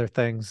and other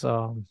things.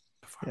 Yeah.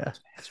 Performance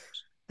answers.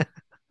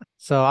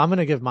 So I'm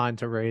gonna give mine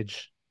to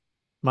Rage.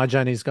 My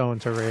Jenny's going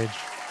to Rage.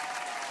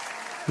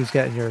 Who's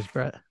getting yours,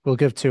 Brett? We'll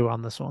give two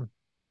on this one.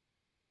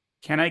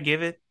 Can I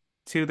give it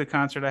to the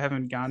concert I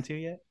haven't gone to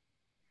yet?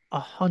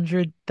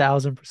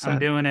 100,000%. I'm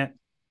doing it.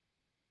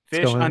 It's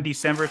Fish on going.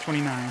 December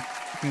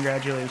 29th.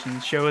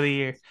 Congratulations. Show of the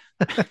year.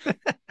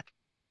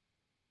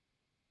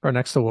 Our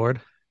next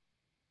award,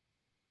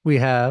 we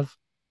have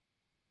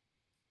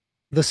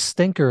the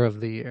stinker of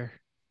the year.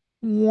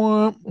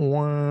 Wow,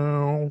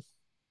 wow.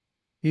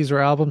 These were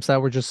albums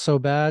that were just so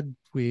bad,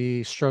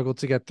 we struggled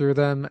to get through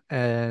them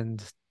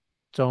and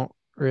don't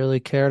really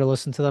care to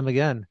listen to them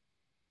again.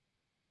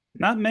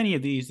 Not many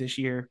of these this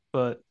year,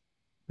 but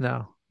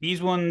No.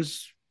 these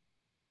ones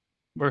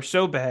were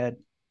so bad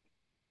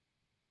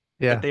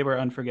that Yeah. they were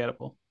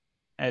unforgettable,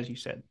 as you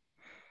said.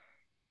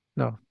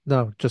 No.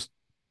 No. Just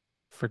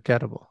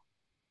forgettable.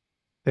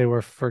 They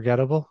were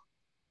forgettable.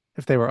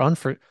 If they were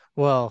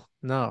well,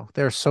 no.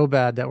 They're so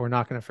bad that we're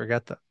not going to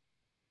forget them.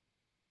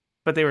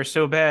 But they were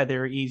so bad they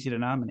were easy to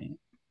nominate.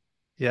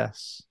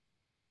 Yes.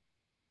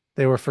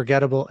 They were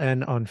forgettable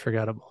and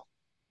unforgettable.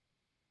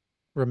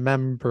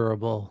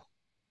 Rememberable.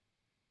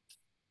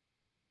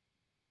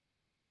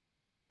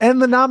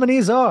 And the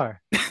nominees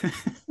are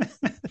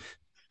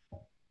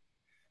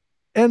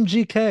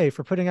MGK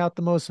for putting out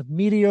the most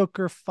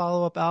mediocre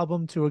follow-up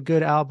album to a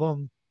good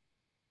album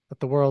that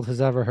the world has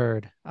ever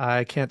heard.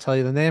 I can't tell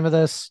you the name of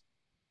this.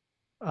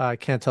 I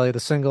can't tell you the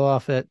single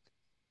off it.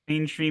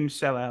 Mainstream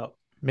sellout.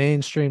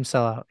 Mainstream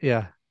sellout.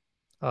 Yeah.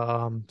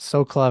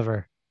 So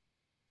clever.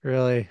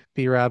 Really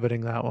be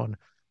rabbiting that one.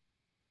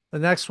 The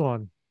next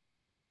one.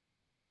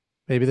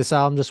 Maybe this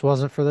album just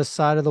wasn't for this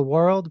side of the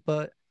world,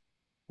 but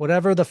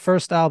whatever the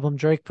first album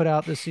Drake put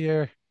out this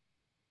year,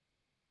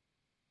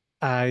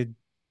 I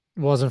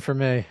wasn't for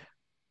me.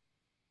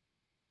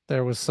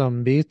 There was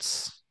some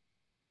beats.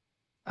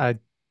 I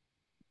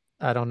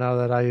I don't know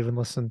that I even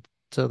listened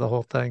to the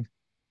whole thing.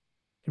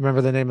 You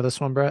remember the name of this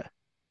one, Brett?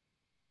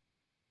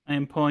 I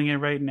am pulling it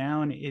right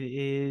now, and it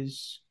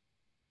is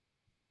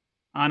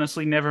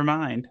honestly never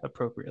mind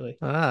appropriately.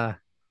 Ah,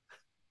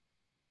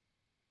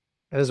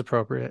 it is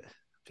appropriate.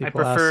 I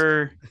People ask.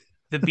 prefer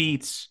the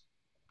beats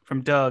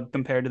from Doug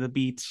compared to the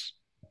beats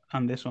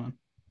on this one.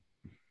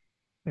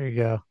 There you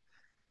go.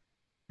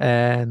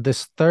 And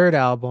this third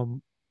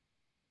album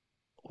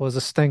was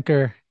a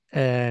stinker,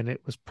 and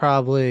it was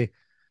probably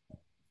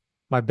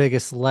my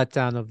biggest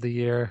letdown of the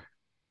year.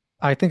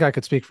 I think I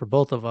could speak for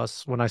both of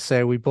us when I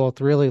say we both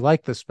really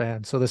like this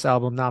band. So this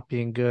album not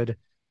being good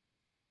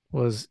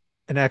was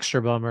an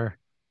extra bummer.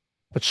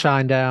 But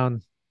Shine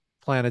Down,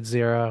 Planet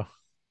Zero.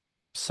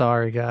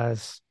 Sorry,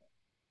 guys.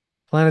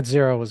 Planet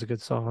Zero was a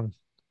good song.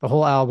 The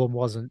whole album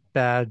wasn't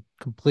bad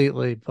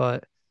completely,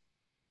 but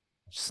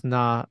just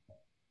not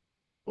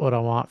what I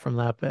want from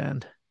that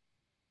band.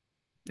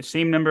 The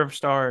same number of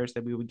stars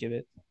that we would give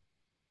it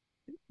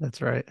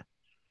That's right.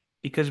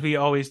 because we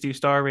always do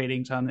star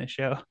ratings on this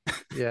show.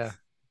 Yeah.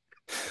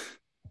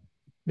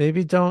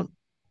 Maybe don't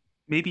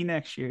Maybe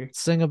next year.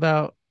 sing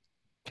about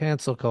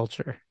cancel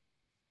culture.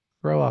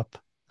 Grow up.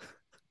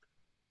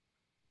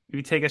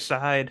 Maybe take a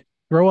side.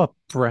 Grow up,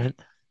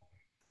 Brent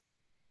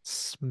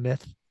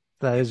Smith.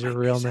 That It is your might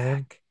be real name.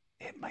 Zach.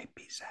 It might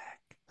be Zach.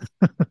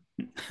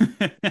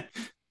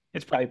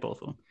 It's probably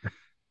both of them.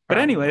 But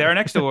anyway, Probably. our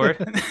next award.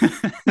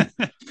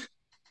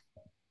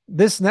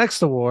 This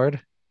next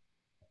award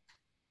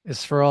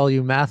is for all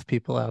you math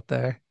people out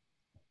there.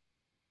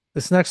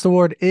 This next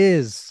award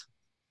is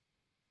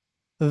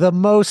the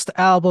Most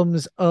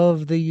Albums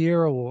of the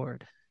Year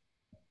award.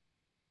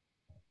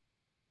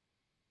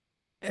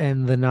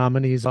 And the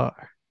nominees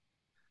are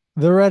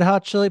the Red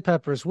Hot Chili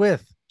Peppers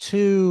with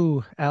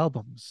two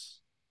albums,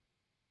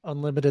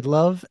 Unlimited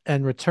Love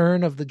and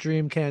Return of the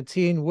Dream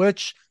Canteen,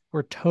 which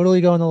we're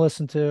totally going to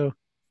listen to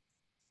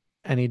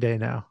any day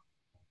now,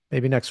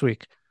 maybe next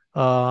week.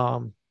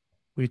 Um,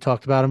 we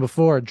talked about him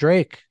before.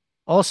 Drake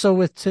also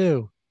with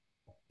two.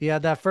 He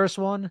had that first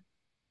one,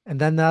 and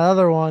then that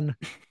other one,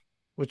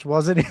 which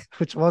wasn't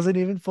which wasn't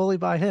even fully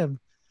by him.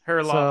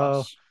 Her So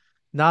loss.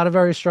 not a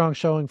very strong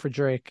showing for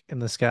Drake in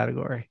this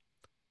category.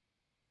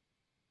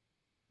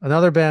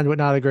 Another band with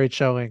not a great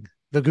showing,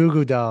 the Goo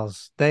Goo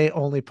Dolls. They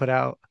only put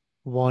out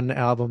one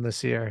album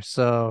this year,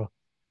 so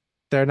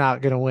they're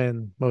not going to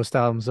win most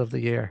albums of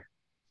the year.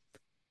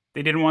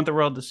 They didn't want the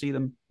world to see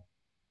them.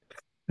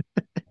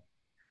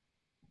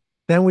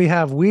 Then we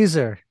have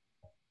Weezer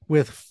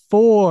with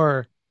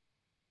four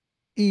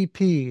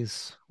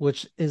EPs,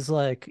 which is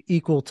like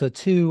equal to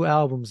two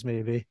albums,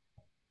 maybe.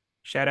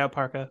 Shout out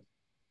Parka.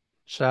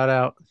 Shout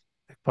out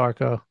Nick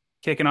Parko.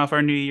 Kicking off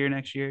our new year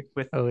next year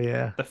with Oh,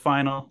 yeah. the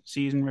final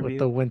season With review.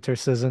 the winter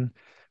season.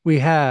 We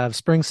have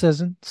spring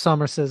season,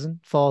 summer season,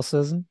 fall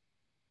season,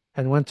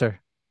 and winter,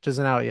 which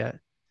isn't out yet.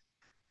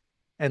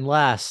 And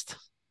last,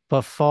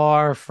 but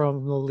far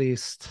from the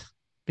least,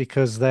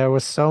 because there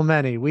was so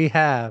many, we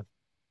have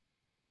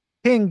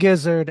King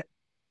Gizzard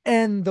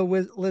and the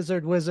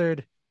Lizard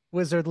Wizard,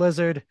 Wizard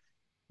Lizard,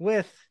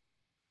 with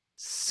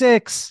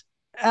six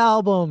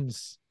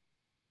albums.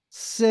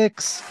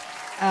 Six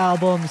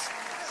albums,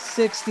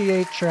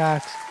 68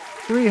 tracks,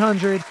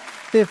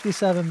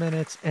 357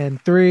 minutes, and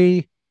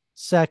 3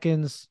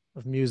 seconds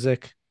of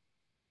music.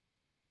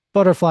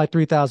 Butterfly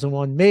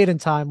 3001, Made in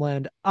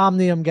Timeland,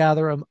 Omnium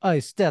Gatherum,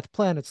 Ice, Death,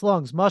 Planets,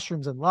 Lungs,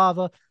 Mushrooms, and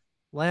Lava,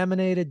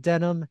 Laminated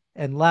Denim,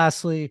 and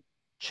lastly,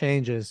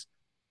 Changes.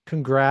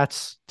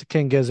 Congrats to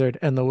King Gizzard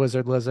and the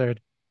Wizard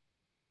Lizard.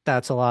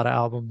 That's a lot of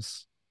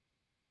albums.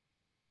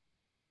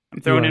 I'm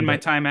You throwing in earned my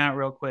it. timeout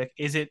real quick.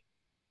 Is it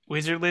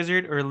Wizard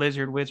Lizard or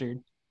Lizard Wizard?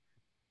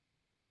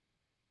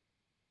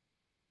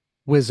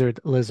 Wizard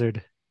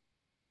Lizard.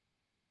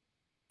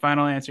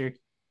 Final answer.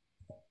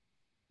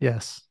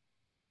 Yes.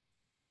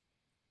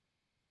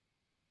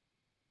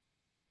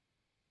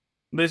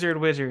 Lizard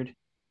Wizard.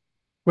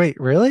 Wait,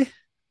 really?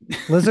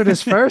 Lizard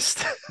is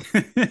first?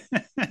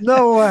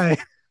 No way.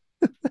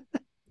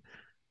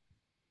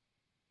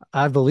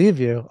 I believe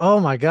you. Oh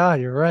my God,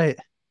 you're right.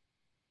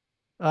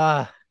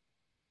 Ah,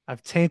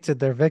 I've tainted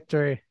their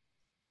victory.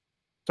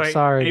 I'm So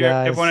sorry,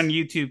 everyone on guys.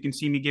 YouTube can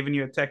see me giving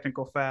you a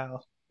technical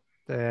foul.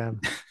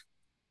 Damn.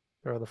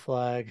 Throw the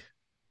flag.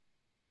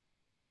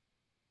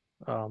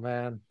 Oh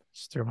man.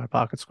 Just threw my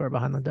pocket square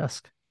behind the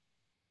desk.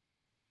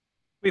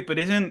 Wait, but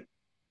isn't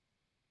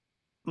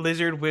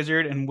Lizard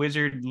Wizard and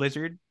Wizard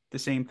Lizard the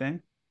same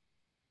thing?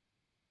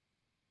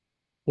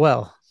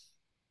 Well,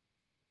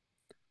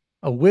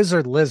 a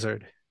wizard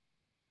lizard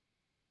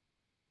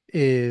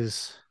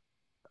is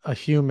a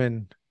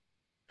human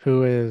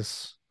who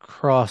is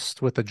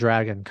crossed with a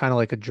dragon, kind of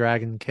like a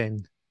dragon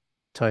king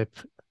type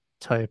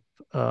type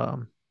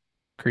um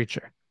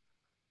creature.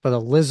 But a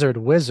lizard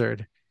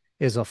wizard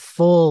is a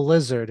full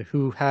lizard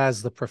who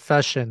has the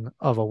profession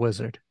of a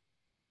wizard.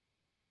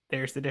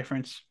 There's the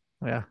difference.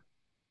 Yeah.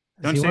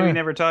 As Don't you say we learn.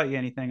 never taught you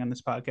anything on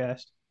this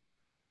podcast.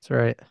 That's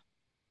right.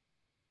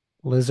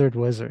 Lizard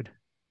wizard.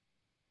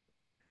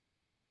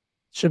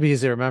 Should be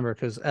easy to remember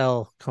because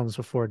L comes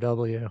before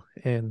W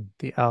in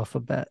the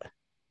alphabet.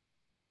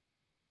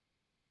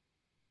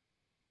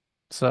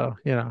 So,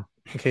 in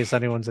case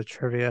anyone's a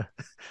trivia,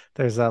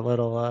 there's that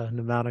little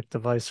mnemonic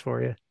device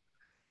for you.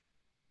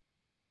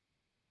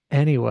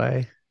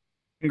 Anyway,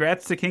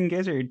 Congrats to King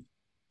Gizzard.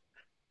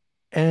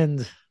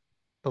 and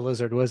the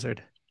lizard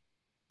wizard.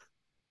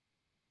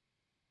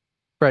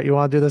 Brett, you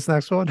want to do this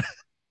next one?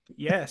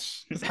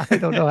 Yes. I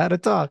don't know how to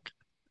talk.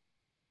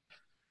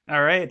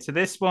 All right. So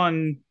this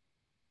one,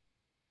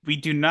 we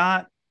do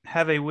not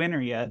have a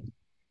winner yet.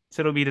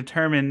 So it'll be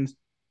determined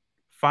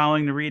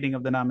following the reading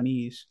of the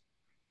nominees.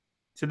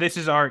 So this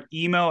is our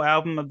Emo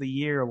Album of the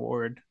Year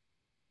award.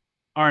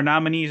 Our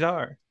nominees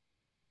are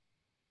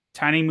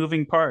Tiny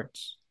Moving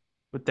Parts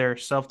with their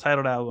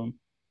self-titled album,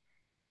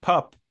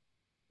 Pup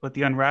with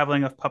the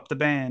unraveling of Pup the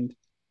Band,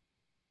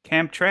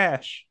 Camp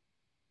Trash,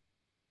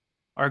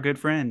 Our Good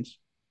Friends,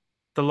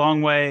 The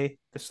Long Way,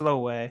 The Slow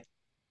Way,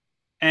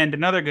 and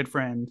another good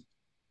friend,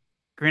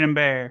 Grin and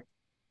Bear,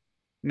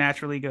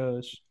 Naturally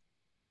Goes.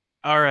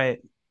 All right,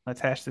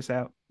 let's hash this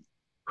out.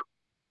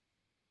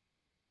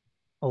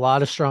 A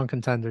lot of strong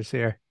contenders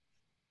here.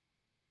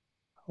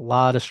 A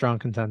lot of strong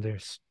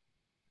contenders.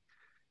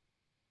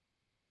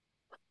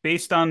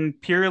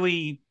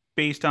 Purely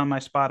based on my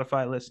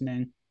Spotify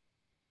listening,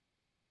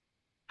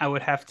 I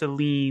would have to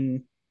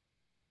lean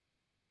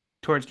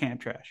towards Camp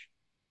Trash.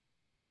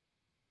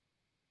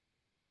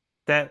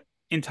 That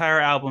entire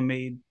album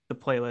made the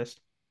playlist.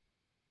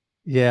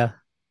 Yeah.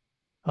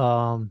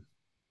 Um,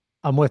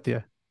 I'm with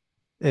you.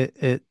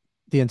 The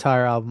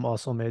entire album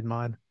also made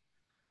mine.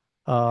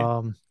 It,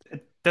 Um,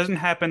 Doesn't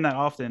happen that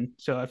often,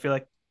 so I feel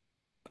like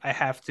I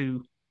have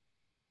to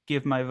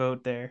give my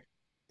vote there.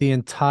 The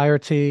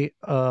entirety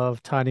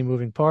of Tiny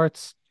Moving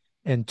Parts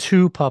and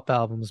two Pup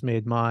albums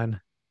made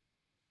mine,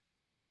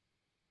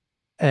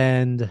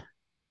 and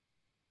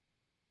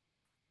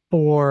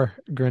four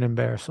Grin and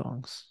Bear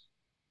songs.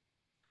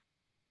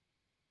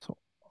 So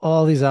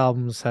all these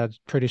albums had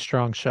pretty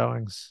strong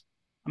showings.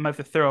 I'm gonna have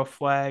to throw a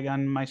flag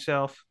on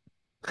myself.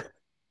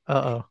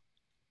 Uh-oh.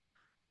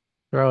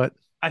 Throw it.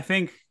 I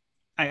think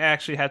I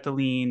actually have to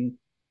lean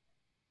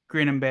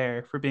Grin and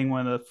Bear for being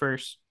one of the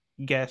first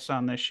guests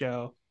on this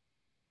show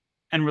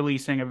and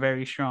releasing a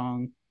very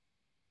strong,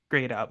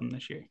 great album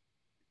this year.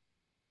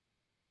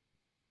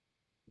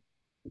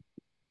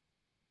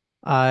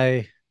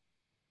 I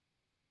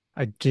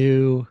I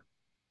do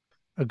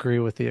agree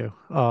with you.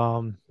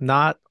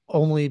 Not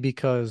only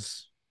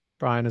because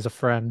Brian is a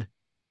friend,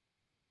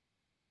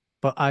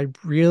 but I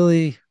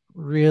really,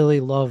 really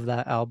love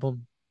that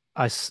album.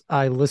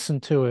 I listen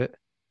to it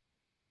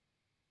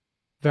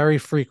very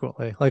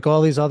frequently. Like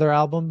all these other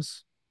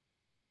albums,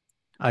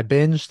 I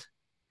binged.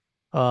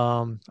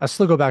 I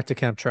still go back to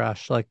Camp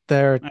Trash. Like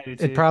there, I do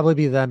it'd too. probably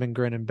be them and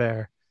Grin and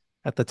Bear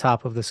at the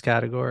top of this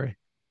category.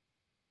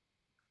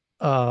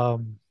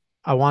 Um,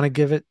 I want to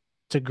give it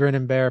to Grin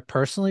and Bear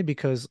personally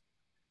because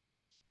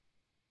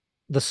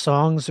the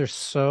songs are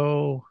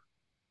so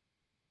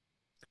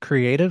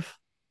creative.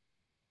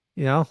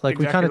 You know, like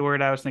we kind Exactly of the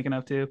word I was thinking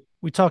of too.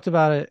 we talked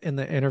about it in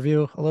the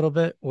interview a little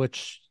bit,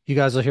 which you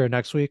guys will hear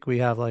next week. We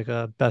have like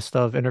a best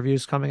of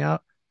interviews coming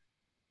out,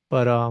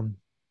 but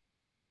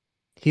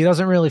he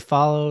doesn't really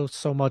follow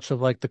so much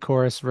of like the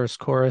chorus versus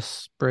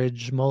chorus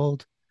bridge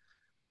mold.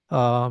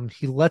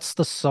 He lets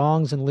the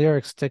songs and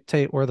lyrics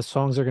dictate where the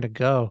songs are going to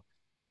go,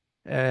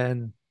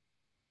 and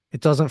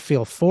it doesn't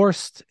feel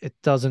forced. It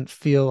doesn't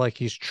feel like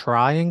he's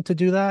trying to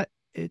do that.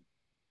 It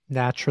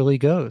naturally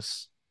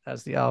goes,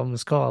 as the album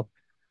is called.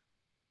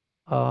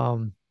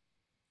 Um,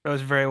 That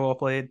was very well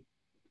played.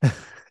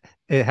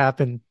 it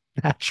happened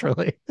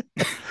naturally.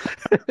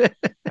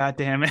 God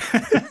damn it.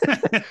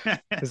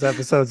 This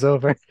episode's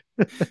over.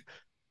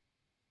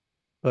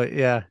 But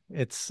yeah,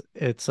 it's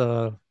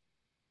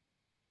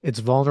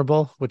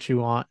vulnerable, which you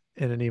want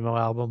in an emo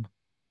album.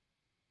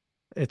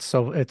 It's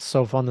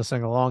so fun to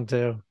sing along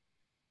to.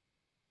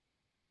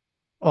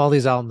 All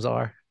these albums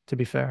are, to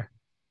be fair.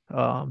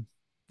 Um,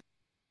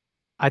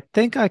 I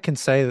think I can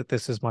say that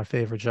this is my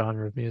favorite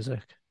genre of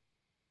music.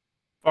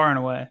 Far and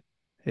away.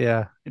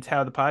 Yeah, It's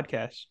how the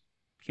podcast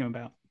came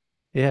about.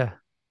 yeah.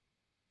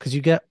 Because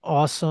you get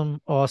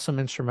awesome, awesome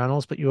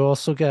instrumentals, but you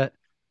also get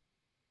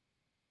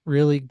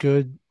really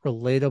good,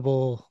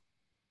 relatable,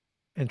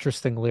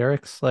 interesting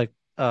lyrics.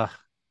 And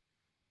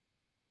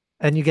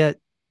you get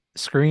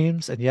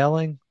screams and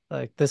yelling.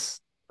 Like this,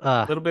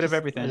 A little bit of I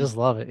everything. just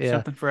love it. Yeah.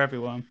 Something for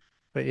everyone.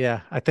 But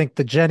yeah, I think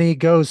the Jenny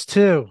goes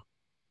to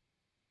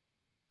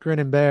Grin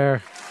and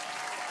Bear.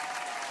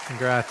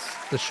 Congrats.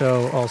 The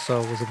show also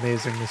was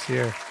amazing this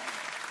year.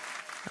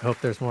 I hope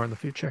there's more in the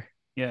future.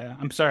 Yeah.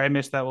 I'm sorry I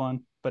missed that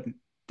one, but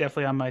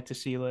definitely on my to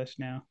see list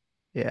now.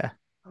 Yeah,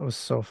 it was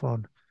so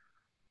fun.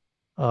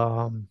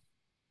 Um,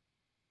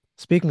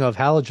 Speaking of,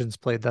 Halogens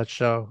played that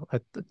show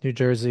at the New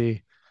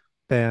Jersey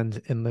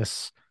band in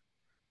this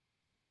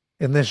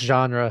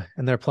genre,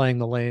 and they're playing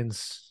the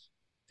Lanes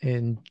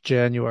in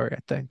January, I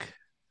think.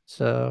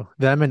 So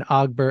them and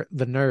Ogbert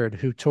the Nerd,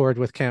 who toured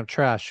with Camp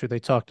Trash, who they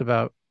talked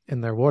about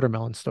in their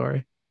watermelon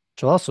story,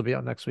 which will also be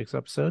on next week's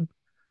episode.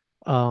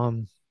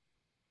 Um,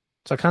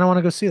 so I kind of want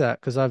to go see that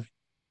because I've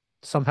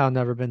somehow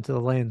never been to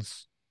the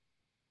Lanes,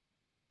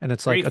 and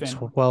it's like Great a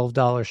film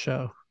 $12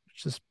 show,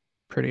 which is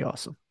pretty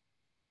awesome.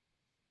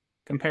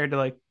 compared to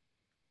like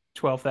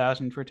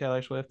 12,000 for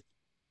Taylor Swift.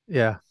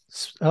 Yeah.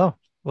 Oh,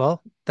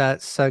 well, that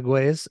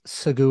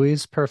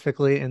segues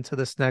perfectly into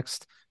this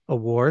next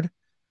award.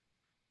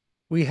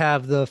 We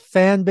have the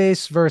Fan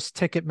Base versus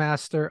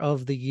Ticketmaster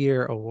of the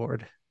Year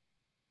award.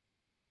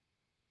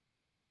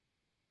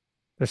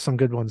 There's some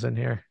good ones in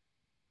here.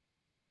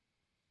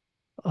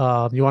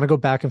 You want to go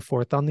back and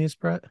forth on these,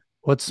 Brett?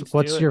 What's Let's do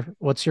what's it. your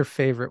what's your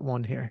favorite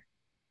one here?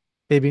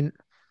 Maybe,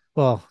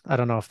 well, I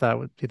don't know if that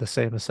would be the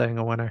same as saying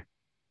a winner,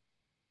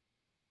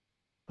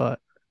 but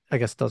I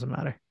guess it doesn't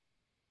matter.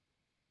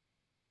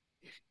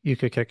 You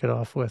could kick it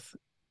off with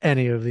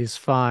any of these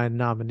fine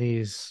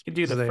nominees You can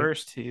do because the they,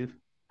 first two.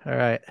 all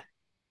right,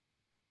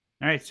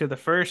 All right. So the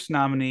first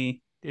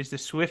nominee is the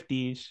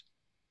Swifties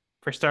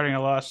for starting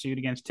a lawsuit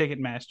against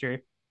Ticketmaster,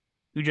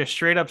 who just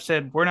straight up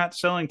said, "We're not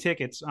selling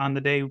tickets" on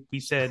the day we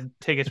said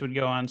tickets would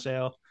go on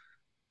sale,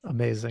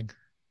 amazing.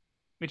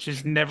 which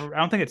is never, I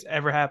don't think it's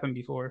ever happened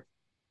before.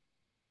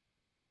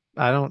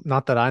 I don't,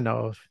 not that I know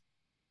of.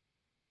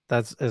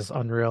 That's is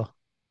unreal.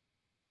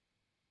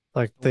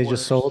 Like The they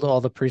just sold worst.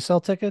 all the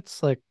pre-sale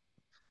tickets. Like,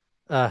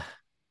 uh,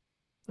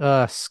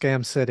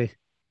 scam city.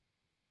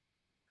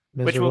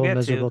 Which we'll Miserable, get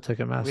miserable to,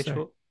 which Ticketmaster.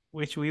 will,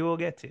 which we will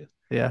get to.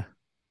 Yeah,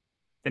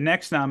 The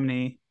next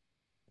nominee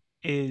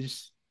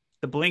is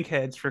the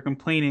Blinkheads for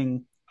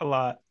complaining a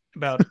lot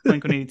about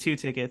Blink 182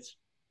 tickets,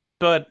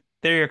 but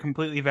they are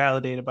completely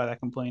validated by that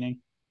complaining.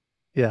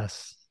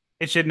 Yes.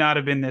 It should not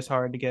have been this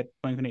hard to get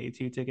Blink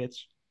 182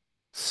 tickets. I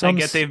Some,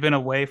 get they've been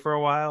away for a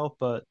while,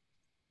 but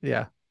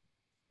yeah.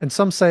 And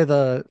some say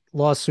the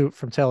lawsuit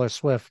from Taylor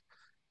Swift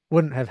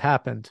wouldn't have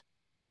happened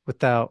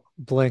without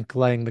Blink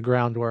laying the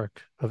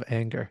groundwork of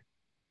anger.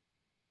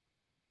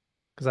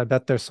 Because I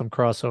bet there's some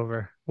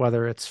crossover,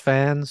 whether it's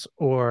fans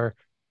or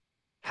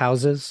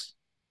houses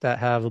that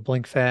have a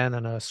Blink fan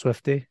and a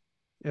Swiftie,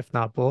 if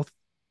not both.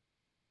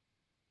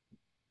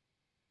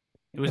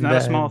 it was And not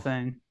a small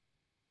then, thing.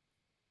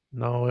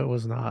 no, it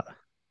was not.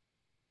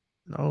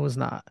 No, it was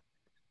not.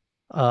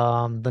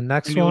 The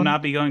next And we will one,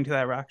 not be going to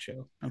that rock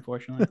show,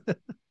 unfortunately.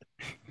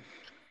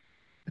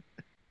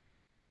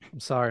 I'm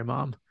sorry,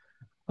 Mom.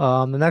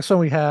 The next one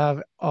we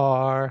have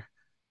are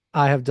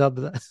I have dubbed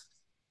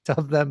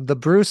them the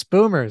Bruce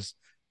Boomers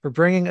for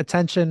bringing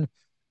attention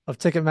of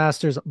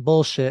Ticketmaster's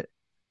bullshit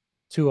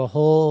to a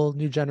whole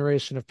new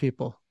generation of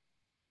people.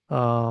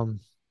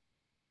 Um,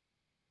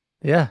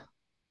 yeah,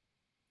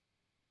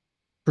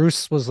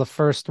 Bruce was the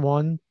first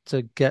one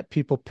to get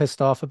people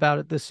pissed off about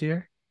it this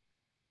year.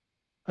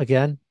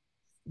 Again,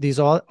 these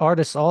all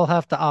artists all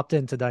have to opt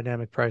into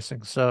dynamic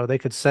pricing, so they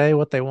could say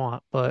what they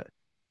want, but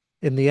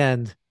in the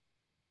end,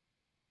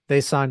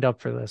 they signed up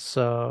for this,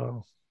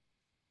 so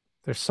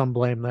there's some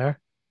blame there.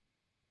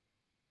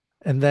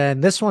 And then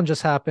this one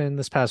just happened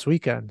this past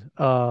weekend.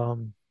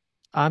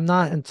 I'm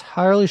not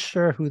entirely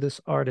sure who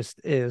this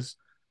artist is,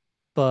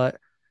 but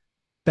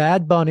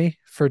Bad Bunny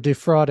for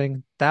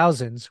defrauding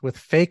thousands with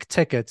fake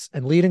tickets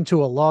and leading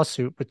to a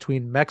lawsuit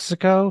between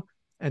Mexico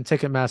and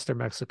Ticketmaster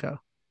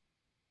Mexico.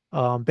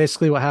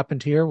 Basically, what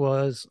happened here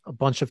was a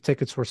bunch of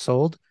tickets were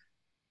sold,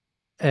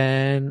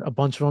 and a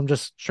bunch of them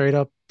just straight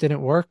up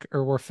didn't work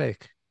or were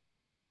fake,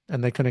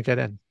 and they couldn't get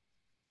in.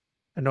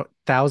 I know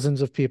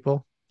thousands of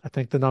people. I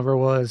think the number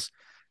was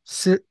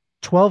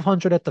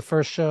 1,200 at the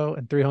first show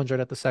and 300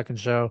 at the second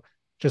show.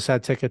 Just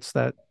had tickets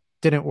that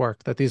didn't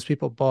work that these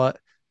people bought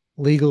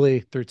legally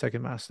through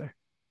Ticketmaster.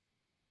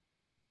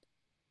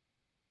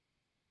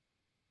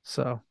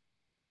 So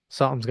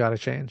something's got to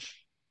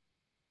change.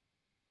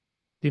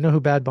 Do you know who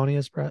Bad Bunny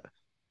is, Brett?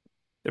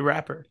 The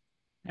rapper,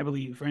 I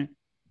believe, right?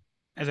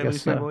 As I I guess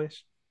lose my so.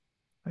 voice.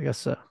 I guess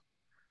so.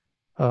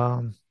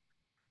 Um,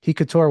 he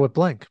could tour with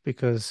Blink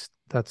because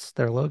that's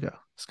their logo.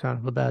 It's kind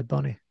of a Bad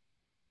Bunny.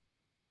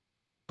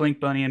 Blink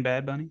Bunny and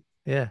Bad Bunny.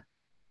 Yeah.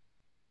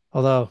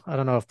 Although I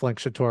don't know if Blink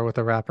should tour with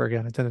a rapper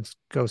again. It didn't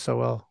go so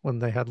well when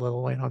they had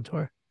Lil Wayne on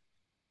tour.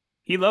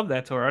 He loved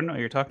that tour. I don't know what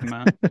you're talking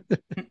about.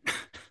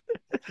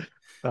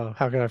 Oh,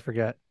 how could I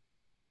forget?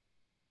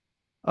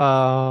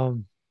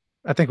 Um,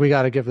 I think we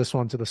got to give this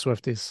one to the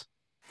Swifties.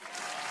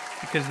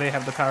 Because they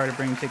have the power to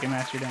bring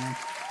Ticketmaster down.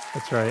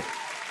 That's right.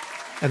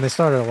 And they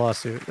started a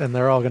lawsuit, and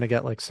they're all going to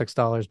get like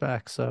 $6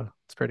 back. So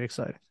it's pretty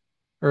exciting.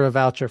 Or a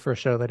voucher for a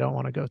show they don't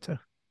want to go to.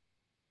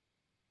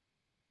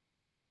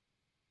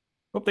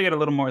 Hope they get a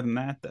little more than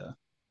that, though.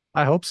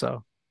 I hope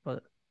so.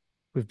 But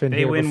we've been They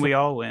here win, before. we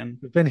all win.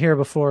 We've been here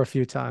before a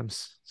few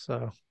times.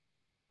 So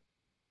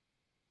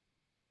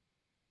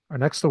our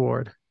next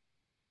award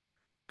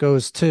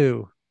goes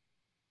to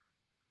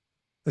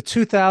the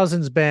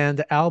 2000s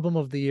Band Album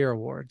of the Year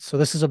Award. So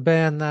this is a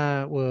band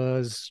that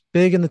was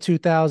big in the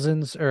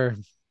 2000s, or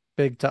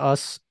big to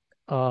us.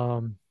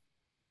 Um,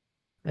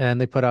 and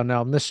they put out an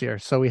album this year.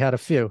 So we had a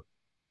few.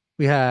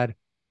 We had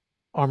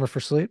Armor for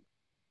Sleep,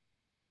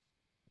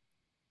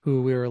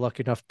 who we were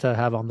lucky enough to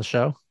have on the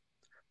show.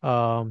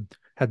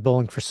 Had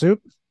Bowling for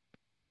Soup,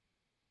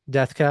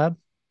 Death Cab,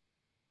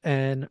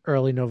 and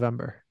Early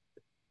November.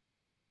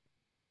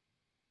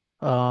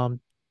 Um,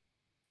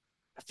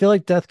 I feel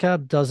like Death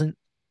Cab doesn't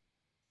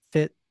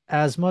fit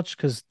as much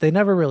because they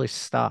never really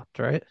stopped,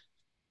 right?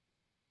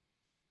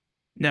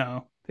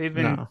 No,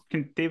 No.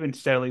 they've been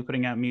steadily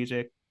putting out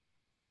music.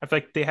 I feel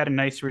like they had a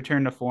nice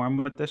return to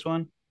form with this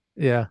one.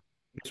 Yeah,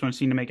 This one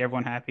seemed to make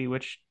everyone happy,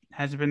 which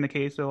hasn't been the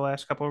case for the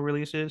last couple of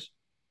releases.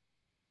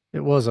 it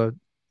was a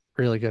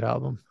really good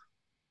album.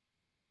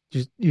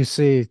 You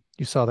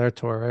saw their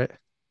tour, right?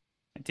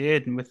 I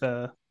did with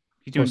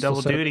he's doing Postal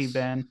double duty, Service.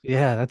 Ben.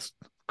 Yeah, that's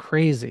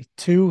crazy.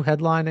 Two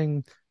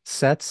headlining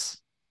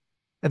sets,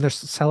 and they're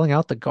selling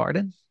out the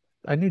Garden.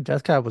 I knew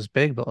Death Cab was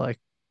big, but like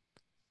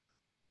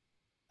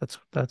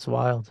that's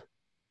wild.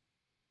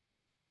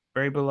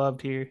 Very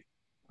beloved here.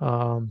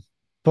 Um,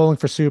 Bowling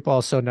for Soup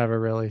also never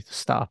really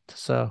stopped.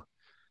 So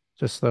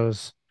just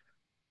those.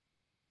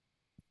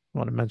 I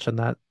want to mention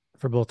that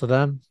for both of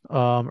them.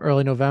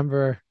 Early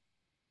November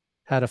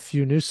had a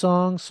few new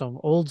songs, some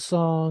old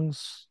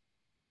songs.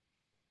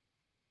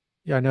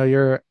 Yeah, I know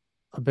you're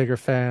a bigger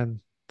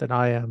fan than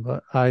I am,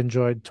 but I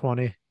enjoyed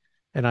 20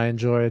 and I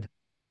enjoyed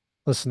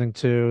listening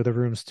to The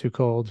Room's Too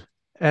Cold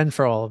and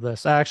for all of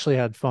this. I actually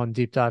had fun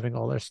deep diving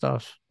all their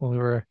stuff when we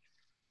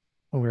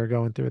were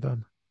going through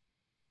them.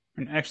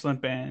 An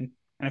excellent band.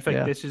 And I feel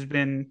like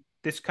Yeah.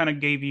 this kind of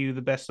gave you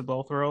the best of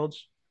both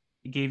worlds.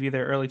 It gave you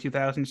their early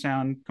 2000s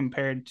sound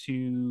compared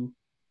to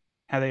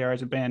how they are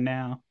as a band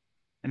now.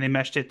 And they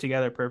meshed it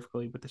together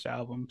perfectly with this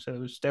album. So it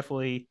was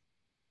definitely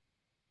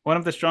one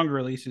of the stronger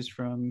releases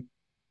from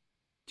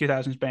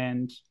 2000s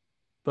bands.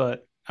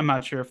 but I'm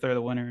not sure if they're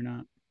the winner or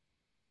not.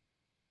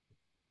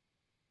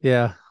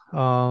 Yeah.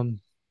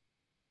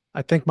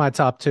 I think my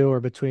top two are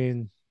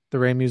between the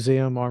Rain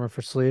Museum, Armor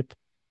for Sleep,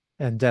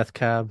 and Death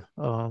Cab.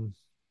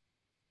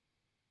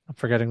 I'm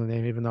forgetting the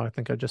name, even though I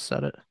think I just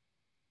said it.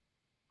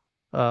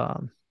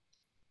 Um,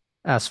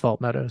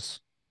 Asphalt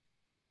Meadows.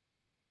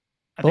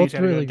 I think it's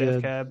Both got to go really Death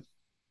good. Cab.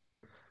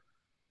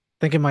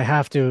 Think it might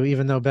have to,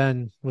 even though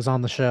Ben was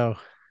on the show.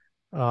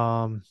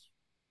 Um,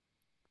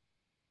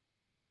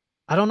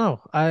 I don't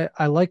know.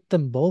 I liked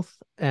them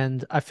both,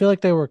 and I feel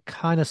like they were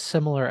kind of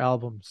similar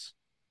albums.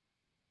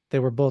 They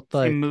were both Same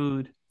like,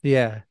 mood.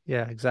 yeah,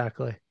 yeah,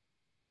 exactly.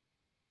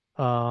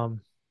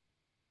 Um,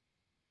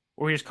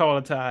 Or we just call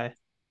it a tie.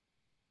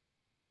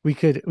 we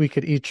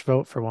could each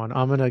vote for one.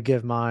 I'm gonna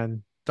give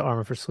mine to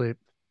Armor for Sleep.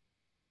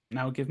 And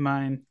I will give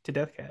mine to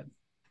Death Cab.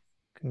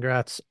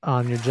 Congrats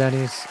on your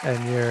Jennies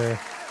and your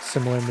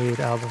similar mood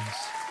albums.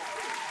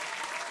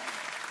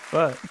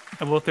 But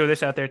I will throw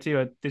this out there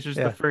too. This was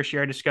the Yeah, first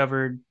year I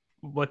discovered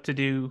what to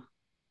do.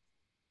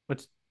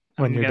 What's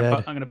when you're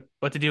dead. I'm gonna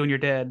what to do when you're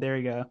dead. There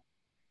you go.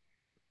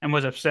 And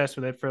was obsessed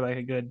with it for like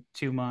a good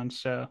 2 months.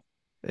 So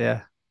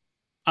Yeah.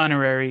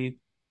 honorary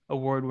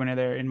award winner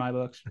there in my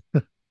books.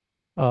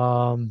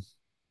 Um,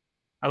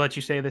 I'll let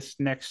you say this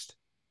next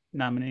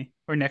nominee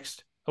or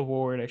next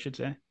award, I should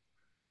say,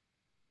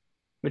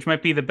 which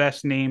might be the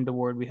best named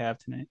award we have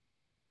tonight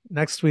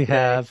next we today.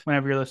 have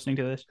Whenever you're listening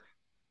to this,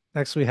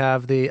 next we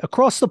have the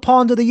Across the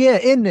Pond of the Year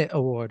in It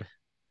Award.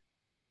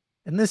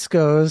 And this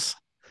goes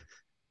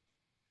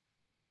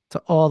to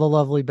all the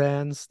lovely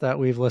bands that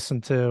we've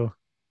listened to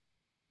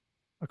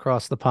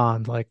across the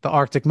pond, like the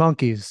Arctic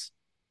Monkeys,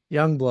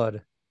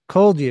 Youngblood,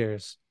 Cold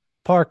Years,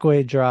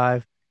 Parkway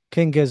Drive,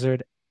 King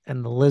Gizzard,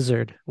 and the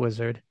Lizard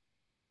Wizard.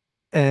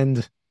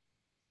 And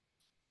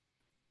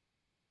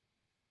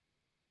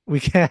we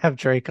can't have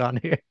Drake on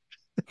here.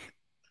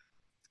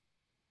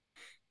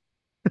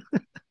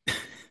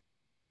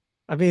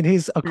 I mean,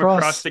 he's from across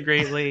across the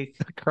Great Lake,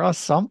 across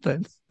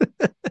something.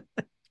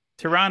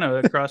 Toronto,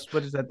 across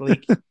what is that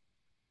lake?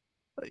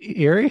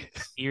 Erie?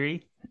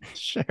 Erie,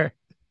 Sure.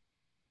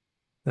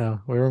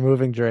 No, we're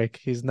removing Drake.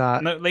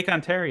 no, Lake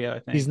Ontario,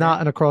 I He's think, right?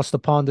 not an Across the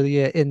Pond of the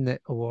Year in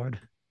It award.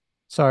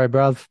 Sorry,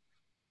 bruv.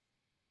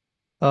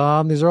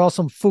 These are all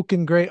some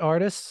fucking great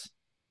artists.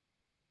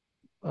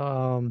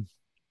 Um,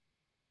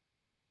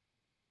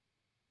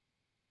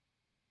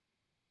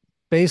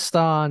 based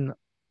on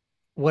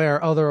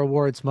where other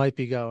awards might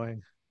be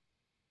going,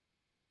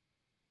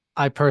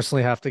 I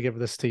personally have to give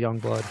this to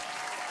Youngblood.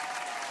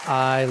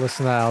 I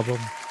listen to that album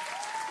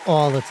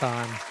all the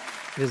time.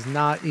 It is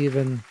not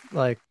even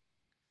like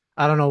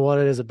I don't know what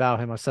it is about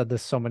him. I've said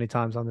this so many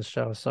times on this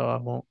show, so I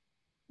won't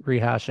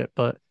rehash it,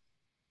 but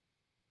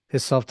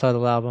his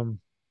self-titled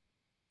album,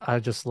 I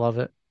just love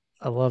it.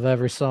 I love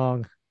every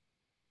song.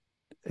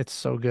 It's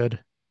so good.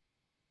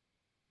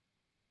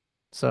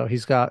 So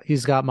he's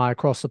got my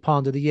Across the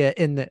Pond of the Year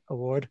in the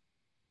award.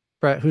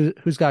 Brett,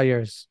 who's got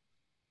yours?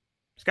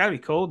 It's got to be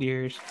Cold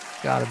Years,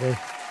 Gotta be.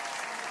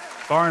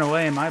 far and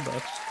away in my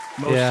books.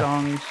 Most Yeah,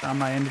 songs on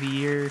my end of the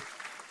year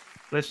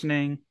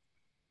listening.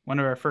 One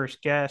of our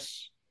first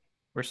guests.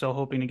 We're still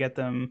hoping to get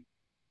them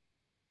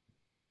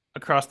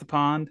across the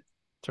pond.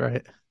 that's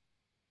right.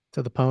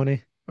 To the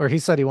pony. Or he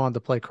said he wanted to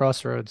play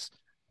Crossroads.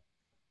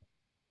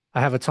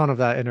 I have a ton of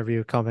that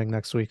interview coming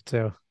next week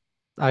too.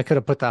 I could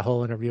have put that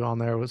whole interview on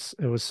there.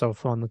 It was so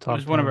fun to It talk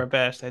was to one of him. our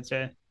best, I'd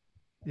say,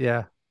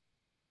 Yeah,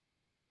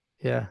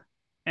 yeah,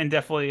 and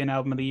definitely an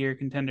album of the year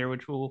contender,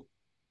 which we'll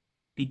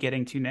be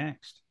getting to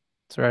next.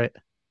 that's right.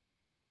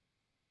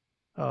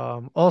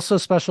 Also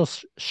special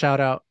shout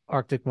out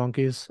Arctic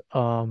Monkeys.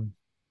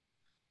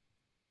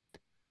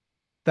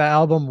 That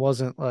album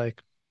wasn't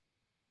like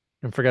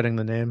I'm forgetting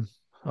the name.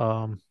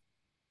 Um,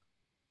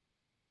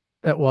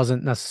 it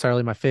wasn't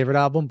necessarily my favorite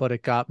album, but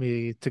it got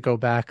me to go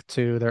back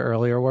to their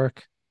earlier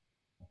work.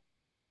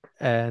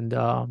 And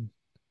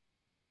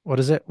what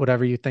is it?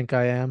 Whatever you think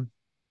I am.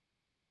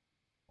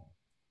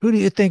 Who do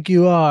you think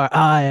you are?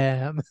 I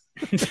am.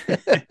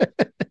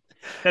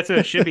 That's what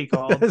it should be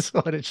called. That's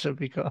what it should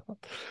be called.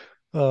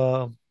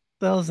 That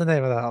was the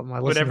name of the album. I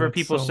listened to Whatever it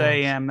people so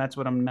say I much. am, that's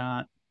what I'm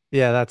not.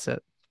 Yeah, that's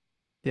it.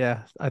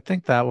 Yeah, I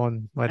think that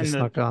one might have And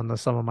snuck on to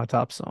some of my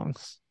top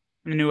songs.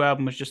 the new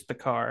album was just the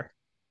car.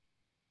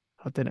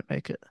 How did it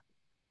make it?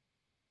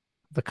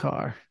 The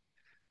Car.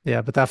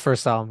 Yeah, but that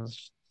first album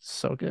is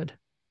so good.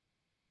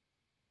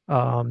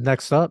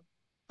 Next up,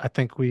 I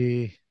think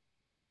we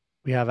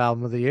have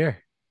album of the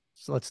year.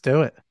 So let's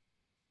do it.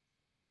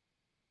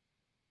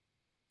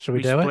 Should we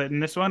We do it? splitting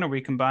this one or are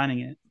we combining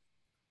it?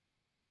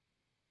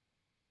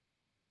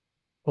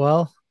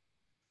 Well,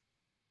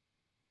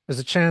 there's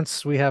a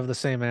chance we have the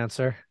same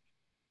answer,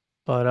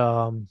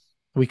 but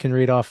we can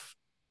read off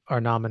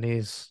our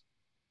nominees.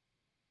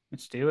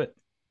 Let's do it.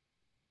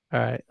 All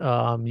right.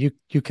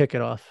 You kick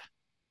it off.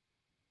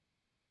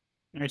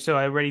 All right, so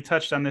I already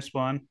touched on this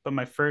one, but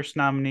my first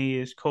nominee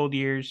is Cold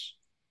Years,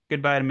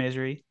 Goodbye to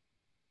Misery,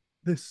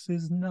 This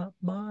is not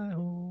my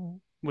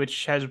home.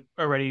 which has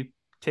already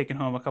taking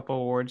home a couple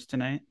awards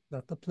tonight.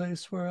 Not the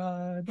place where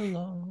I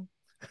belong.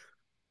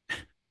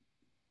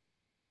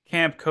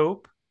 Camp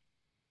Cope.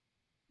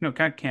 No,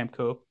 not Camp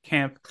Cope.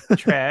 Camp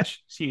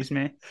Trash. Excuse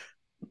me.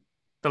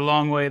 The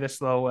Long Way, the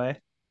Slow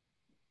Way.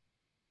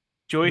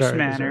 Joyce Very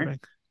Manor. deserving.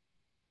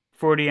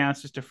 40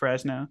 ounces to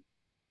Fresno.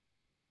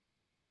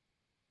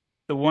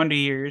 The Wonder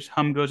Years.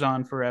 Hum Goes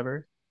On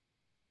Forever.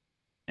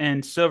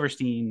 And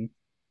Silverstein.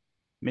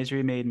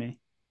 Misery Made Me.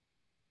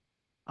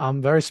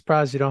 I'm very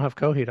surprised you don't have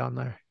Coheed on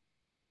there.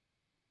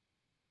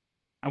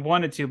 I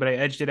wanted to, but I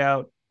edged it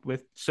out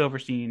with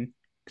Silverstein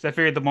because I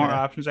figured the more Yeah.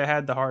 options I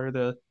had, the harder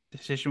the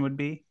decision would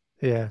be.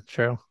 Yeah,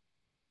 true.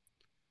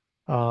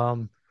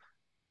 Um,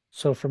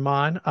 so for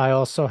mine, I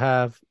also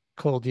have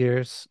Cold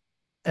Years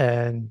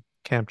and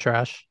Camp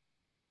Trash.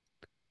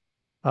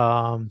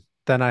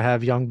 Then I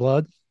have Young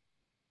Blood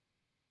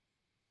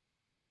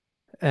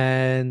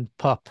and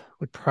Pup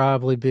would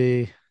probably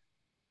be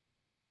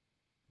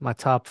my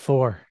top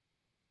four.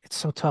 It's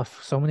so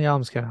tough. So many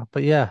albums came out.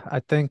 But yeah, I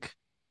think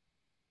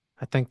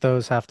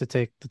those have to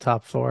take the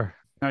top four.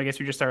 Now I guess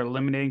we just start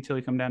eliminating until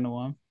we come down to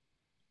one.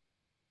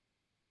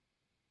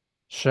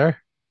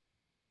 Sure.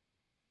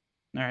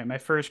 All right, my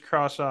first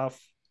cross off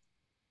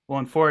will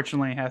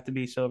unfortunately have to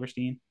be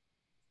Silverstein.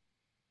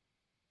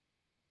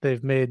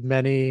 They've made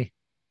many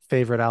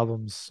favorite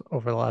albums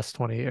over the last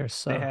 20 years.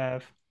 They So,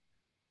 have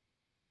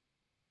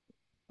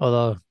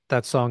although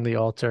that song, The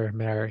Altar,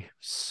 Mary,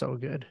 so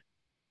good.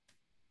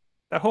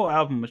 that whole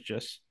album was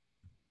just.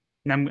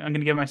 And I'm gonna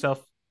give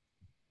myself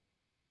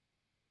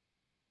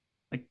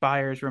like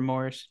buyer's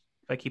remorse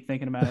if I keep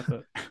thinking about it.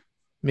 But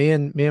Me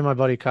and my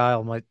buddy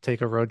Kyle might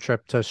take a road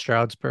trip to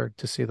Stroudsburg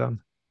to see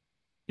them.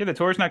 yeah, the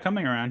tour's not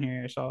coming around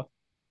here. I saw.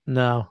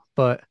 No,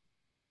 but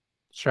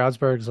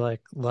Stroudsburg's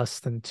like less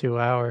than 2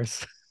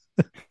 hours.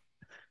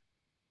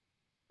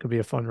 Could be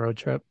a fun road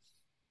trip.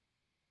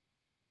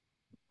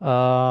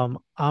 I'm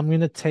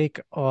gonna take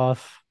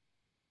off.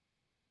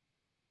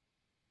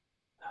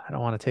 I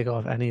don't want to take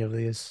off any of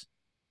these.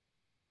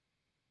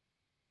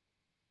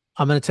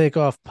 I'm gonna take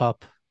off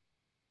Pup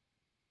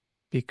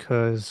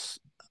because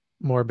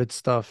Morbid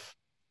Stuff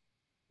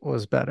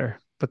was better,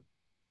 but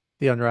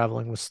The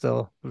Unraveling was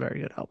still a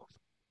very good album.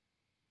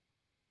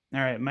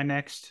 All right, my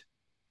next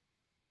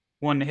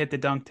one to hit the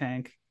dunk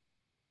tank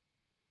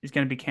is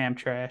gonna be Cam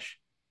Trash.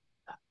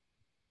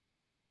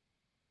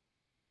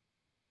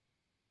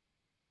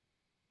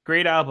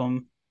 Great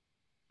album.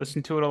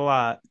 Listened to it a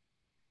lot,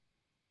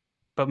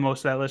 but most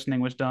of that listening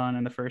was done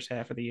in the first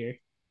half of the year.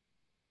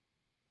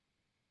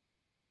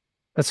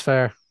 That's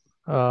fair.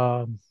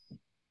 Um,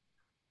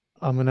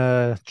 I'm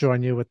gonna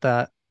join you with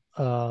that.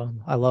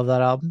 I love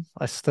that album.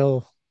 I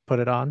still put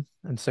it on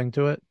and sing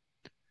to it,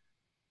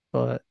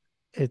 but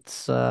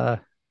it's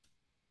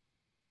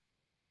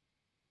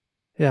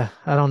yeah,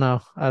 I don't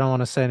know. I don't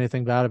want to say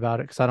anything bad about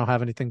it because I don't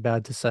have anything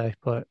bad to say,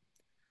 but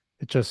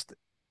it just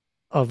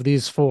of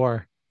these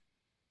four,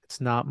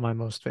 it's not my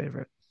most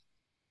favorite.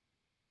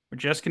 We're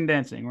just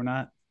condensing. We're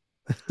not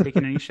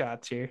taking any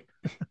shots here.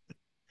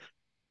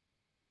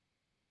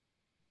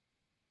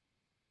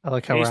 I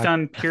like how we're Based at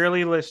on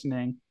purely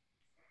listening,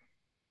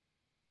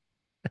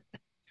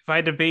 if I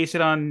had to base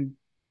it on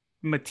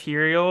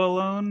material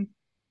alone,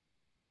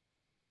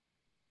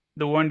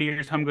 the Wonder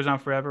Years Hum Goes On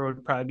Forever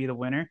would probably be the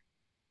winner.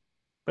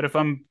 But if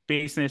I'm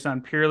basing this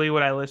on purely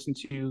what I listen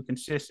to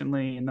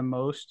consistently and the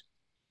most,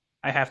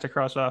 I have to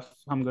cross off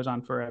Hum Goes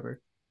On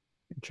Forever.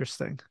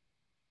 interesting.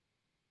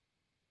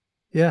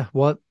 Yeah,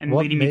 what And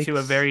what leading me to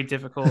a makes very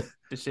difficult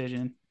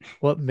decision.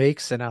 what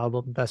makes an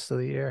album best of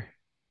the year?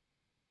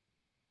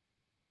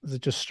 Is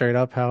it just straight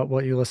up how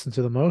what you listen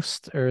to the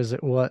most, or is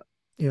it what,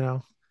 you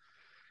know,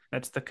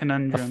 That's the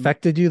conundrum.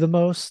 affected you the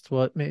most?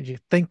 What made you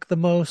think the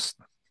most?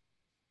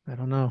 I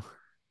don't know.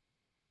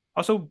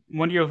 Also,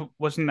 Wonder Years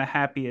wasn't the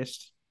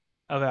happiest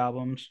of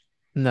albums.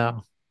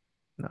 No,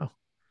 no.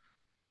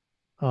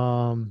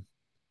 Um,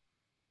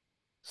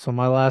 so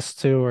my last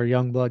two are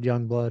Young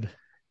Blood,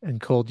 and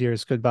Cold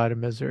Years, Goodbye to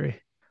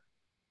Misery.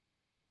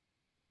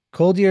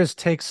 Cold Years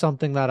takes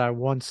something that I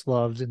once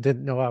loved and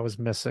didn't know I was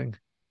missing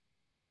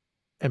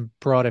and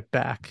brought it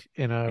back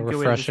in a A good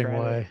way to refreshing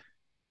describe it. way.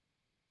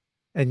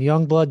 And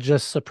Young Blood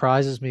just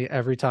surprises me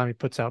every time he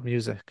puts out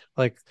music.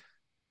 Like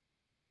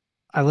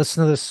I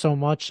listen to this so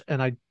much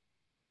and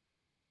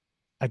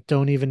I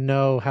don't even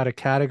know how to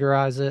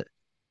categorize it.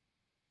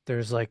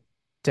 There's like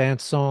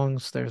dance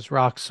songs, there's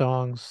rock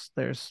songs,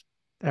 there's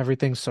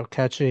everything's so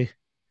catchy.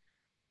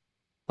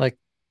 Like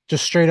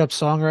just straight up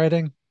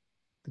songwriting.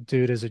 The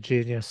dude is a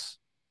genius.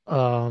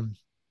 Um,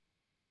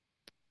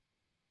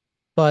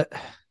 but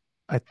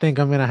I think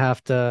I'm gonna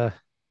have to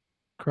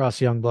cross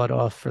Youngblood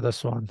off for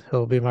this one.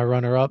 He'll be my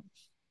runner up.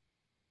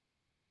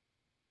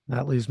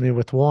 That leaves me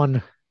with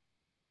one.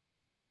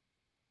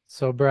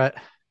 So Brett,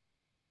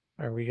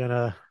 are we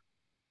gonna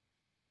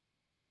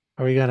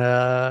are we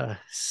gonna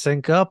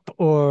sync up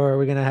or are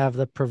we gonna have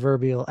the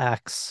proverbial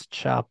axe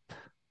chop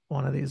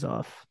one of these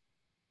off?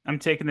 I'm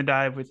taking the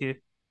dive with you.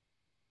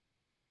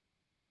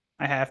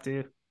 I have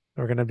to.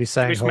 We're gonna be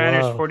saying Joyce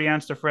Matters hello. 40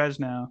 ounce to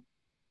Fresno.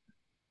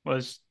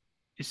 was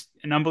just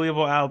an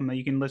unbelievable album that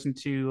you can listen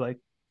to like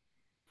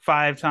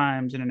 5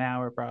 times in an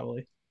hour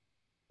probably,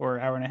 or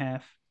hour and a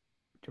half.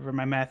 Whatever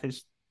my math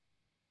is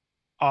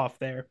off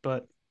there,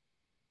 but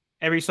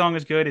every song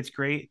is good. It's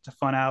great. It's a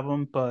fun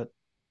album, but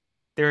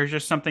there's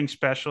just something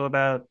special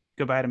about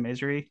Goodbye to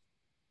Misery.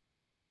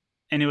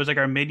 And it was like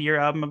our mid-year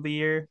album of the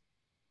year,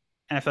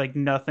 and I feel like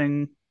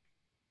nothing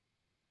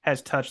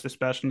has touched the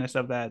specialness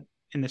of that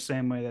in the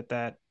same way that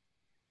that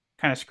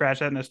kind of scratched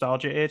that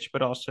nostalgia itch,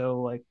 but also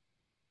like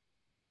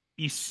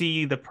you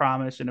see the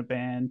promise in a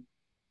band.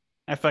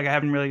 I feel like I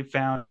haven't really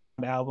found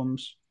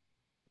albums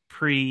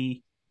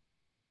pre.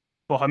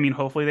 Well, I mean,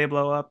 hopefully they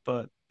blow up,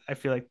 but I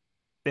feel like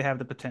they have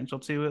the potential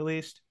to at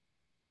least.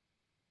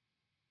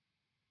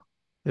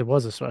 It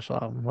was a special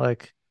album.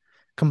 Like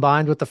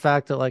combined with the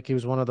fact that like he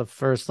was one of the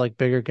first like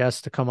bigger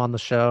guests to come on the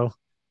show.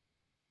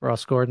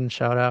 Ross Gordon,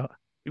 shout out.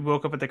 We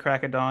woke up at the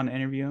crack of dawn to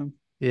interview him.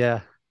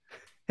 Yeah.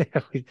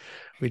 Yeah,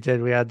 we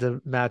did. We had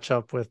to match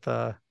up with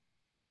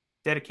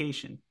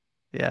Dedication.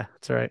 yeah,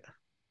 that's right.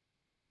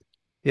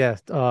 Yeah.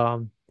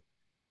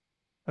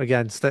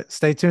 Again,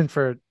 stay tuned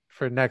for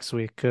next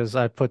week because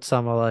I put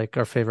some of like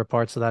our favorite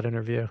parts of that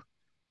interview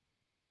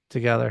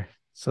together.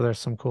 So there's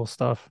some cool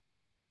stuff.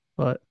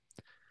 But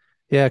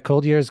yeah,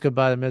 Cold Years,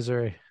 Goodbye to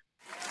Misery.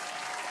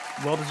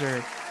 Well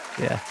deserved,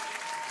 Yeah.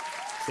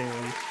 to say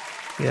the least.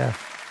 Yeah.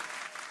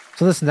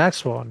 So this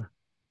next one,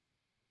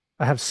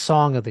 I have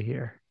Song of the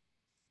Year.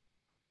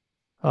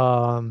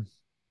 Um,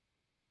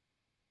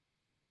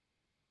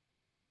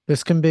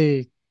 this can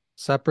be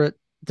separate.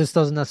 This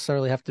doesn't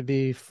necessarily have to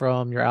be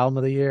from your album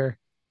of the year.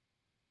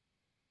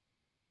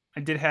 I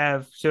did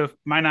have so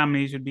my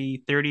nominees would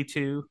be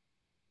 32,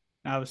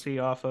 obviously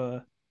off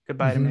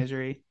Goodbye to Hmm.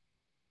 Misery.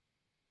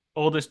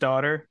 Oldest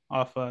Daughter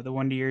off The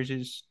Wonder Years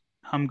is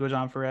Hum Goes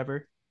On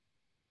Forever.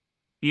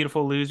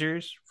 Beautiful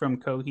Losers from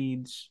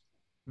Coheed's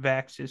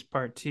Vax's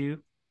Part 2.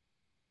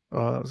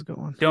 Oh, that was a good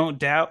one. Don't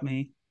Doubt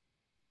Me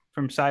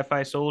from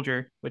Sci-Fi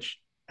Soldier, which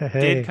Hey,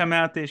 did hey, come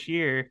out this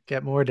year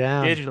get more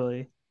down.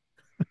 digitally.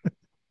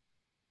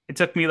 It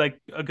took me like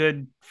a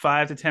good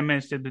 5 to 10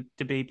 minutes to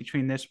debate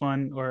between this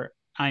one or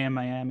I Am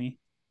Miami.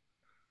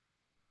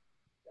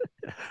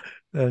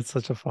 That's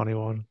such a funny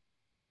one.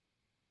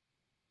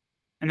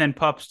 And then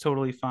Pup's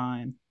Totally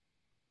Fine.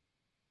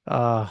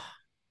 Uh,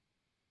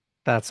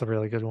 that's a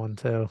really good one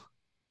too.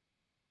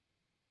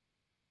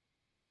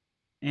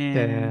 And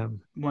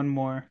Damn. one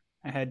more.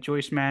 I had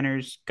Joyce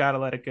Manor's Gotta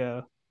Let It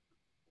Go.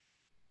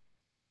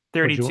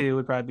 Would you 32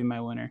 would probably be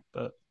my winner,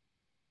 but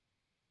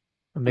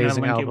I'm going to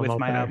amazing link it album with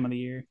my album opener. of the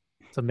year.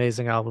 It's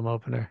amazing album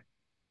opener.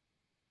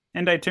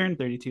 And I turned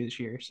 32 this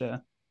year, so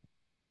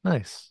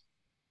Nice.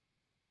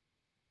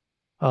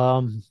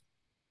 Um,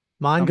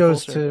 mine come full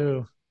goes circle.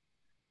 to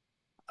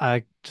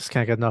I just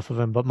can't get enough of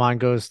him, but mine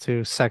goes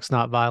to Sex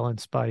Not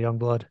Violence by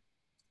Youngblood.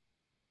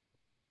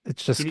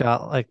 It's just Did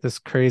got like this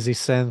crazy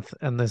synth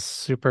and this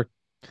super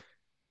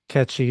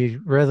catchy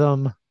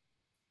rhythm.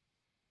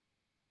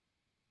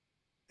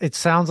 It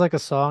sounds like a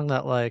song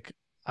that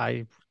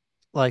I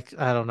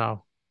I don't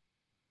know,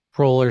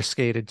 roller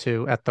skated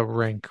to at the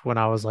rink when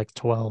I was like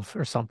 12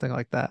 or something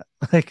like that.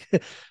 Like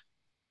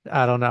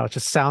I don't know, it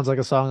just sounds like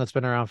a song that's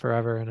been around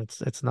forever and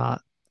it's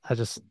not. I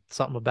just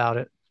something about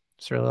it.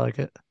 Just really like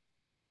it.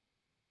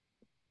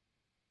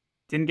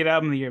 Didn't get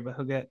album of the year, but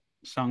he'll get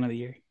song of the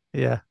year.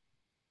 Yeah.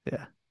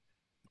 Yeah.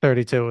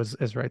 32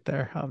 is right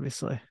there,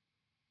 obviously.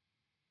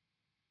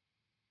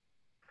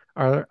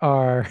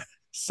 Our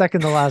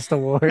second to last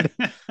award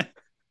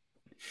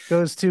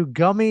goes to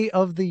Gummy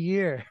of the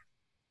Year.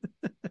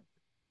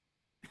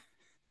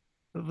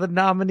 The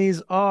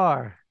nominees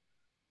are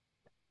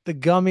the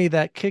gummy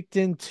that kicked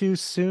in too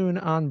soon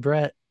on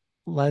Brett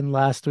in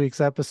last week's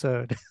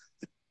episode.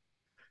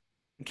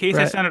 In case I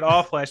Brett, sounded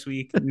off last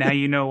week, now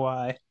you know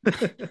why.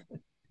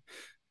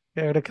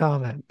 care to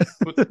comment?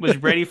 Was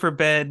ready for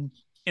bed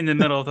in the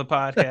middle of the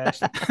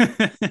podcast.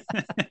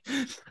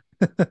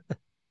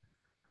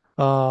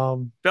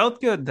 um,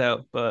 Felt good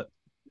though, but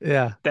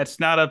yeah, that's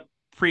not a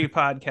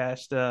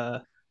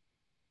pre-podcast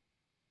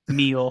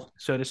meal,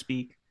 so to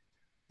speak.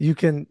 you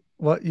can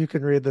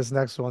read this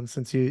next one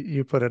since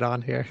you put it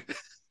on here.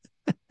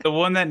 The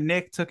one that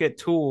Nick took at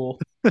Tool,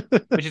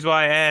 which is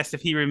why I asked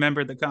if he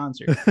remembered the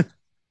concert.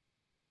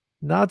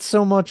 Not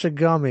so much a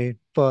gummy,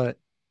 but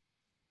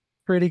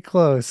pretty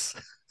close.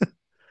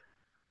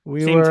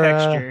 We Same were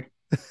texture.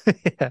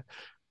 yeah,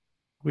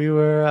 we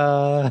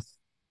were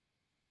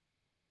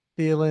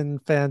feeling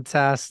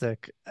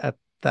fantastic at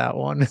that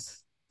one.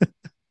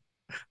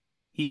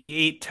 He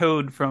ate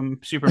Toad from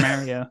Super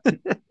Mario.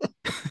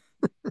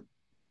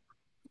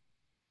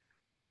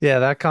 Yeah,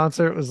 that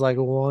concert was like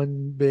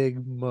one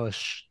big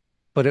mush,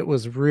 but it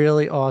was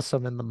really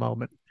awesome in the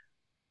moment.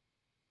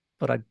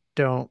 But I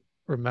don't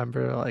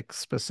remember like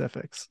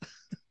specifics.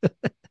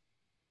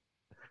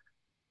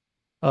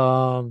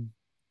 Um,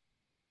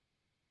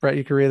 Brett,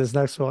 you can read this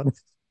next one.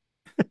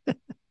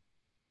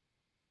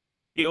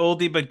 The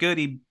oldie but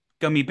goodie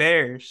gummy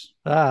bears.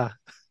 Ah,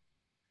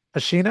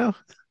 Hashino?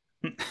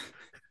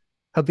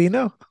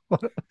 Habino?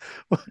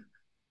 What,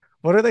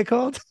 What are they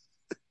called?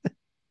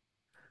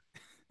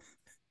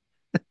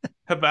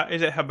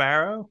 Is it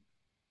Habaro?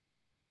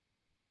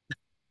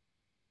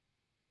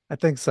 I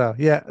think so.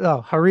 Yeah.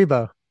 Oh,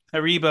 Haribo.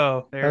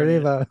 Haribo. There it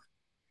is. Haribo,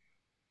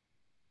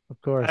 of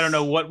I don't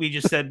know course. what we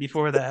just said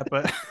before that,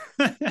 but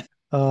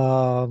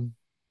Um,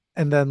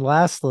 and then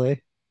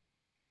lastly,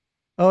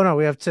 oh no,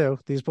 we have two.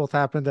 These both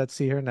happened at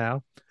See Her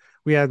Now.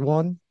 We had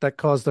one that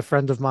caused a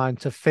friend of mine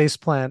to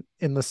faceplant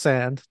in the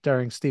sand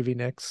during Stevie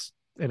Nicks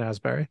in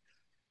Asbury.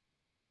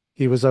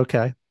 He was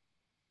okay.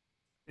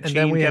 the And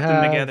then chain we kept them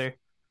have together.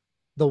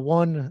 the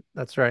one,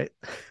 that's right.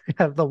 We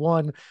have the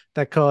one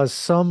that caused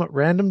some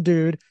random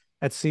dude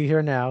at See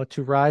Here Now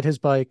to ride his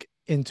bike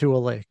into a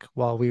lake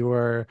while we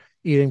were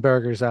eating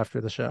burgers after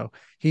the show.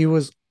 He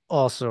was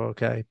also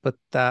okay, but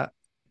that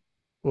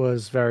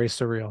was very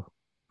surreal.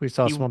 We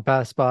saw He someone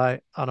pass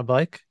by on a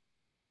bike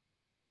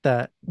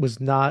that was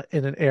not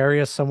in an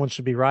area someone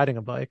should be riding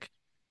a bike.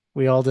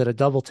 We all did a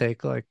double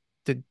take, like,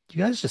 did you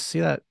guys just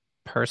see that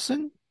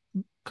person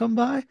come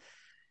by?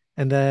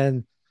 And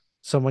then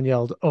someone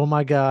yelled, "Oh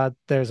my God,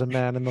 there's a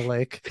man in the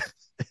lake."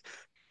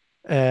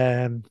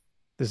 And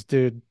this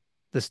dude,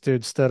 this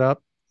dude stood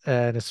up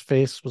and his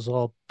face was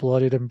all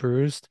bloodied and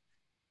bruised.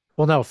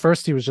 Well, no,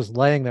 first he was just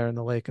laying there in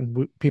the lake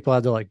and people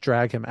had to like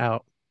drag him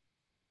out.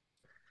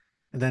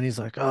 And then he's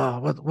like, "Oh,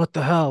 what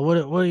the hell? What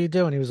are you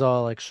doing?" He was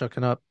all like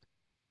shooken up.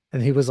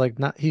 And he was like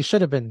not he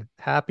should have been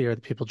happier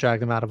that people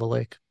dragged him out of a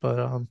lake.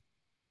 But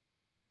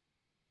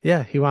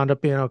yeah, he wound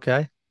up being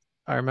okay.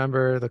 I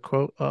remember the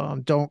quote,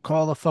 "Don't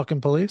call the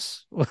fucking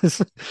police,"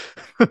 was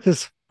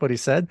what he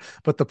said.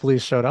 But the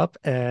police showed up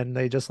and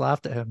they just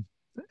laughed at him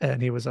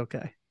and he was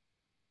okay.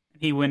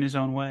 he went his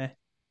own way.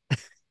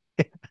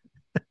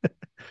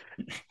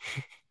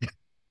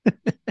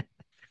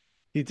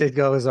 He did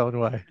go his own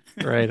way,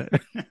 right,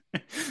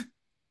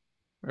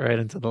 right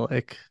into the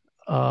lake.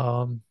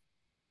 Um,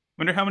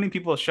 Wonder how many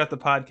people shut the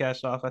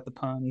podcast off at the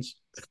puns.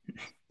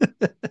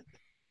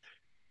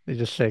 they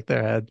just shake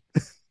their head.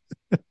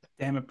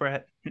 Damn it,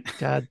 Brett.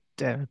 God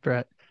damn it,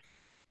 Brett.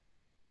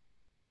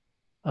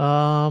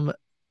 Um,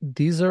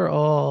 these are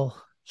all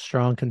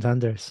strong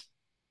contenders.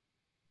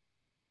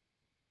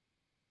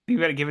 You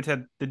got to give it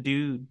to the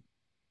dude.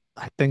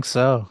 I think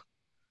so.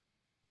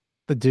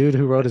 The dude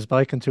who rode That his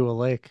bike into a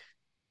lake.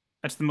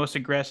 that's the most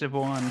aggressive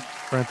one.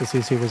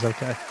 Parentheses, he was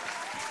okay.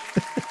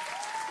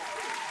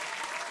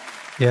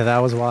 Yeah, that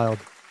was wild.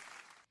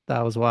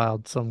 That was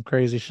wild. Some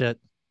crazy shit.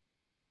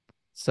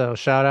 So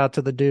shout out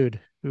to the dude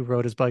who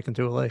rode his bike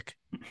into a lake.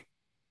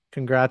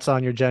 Congrats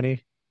on your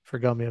Jenny for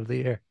Gummy of the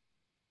Year.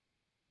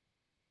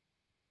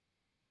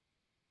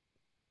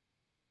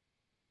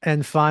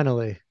 And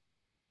finally,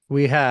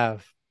 we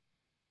have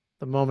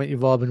the moment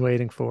you've all been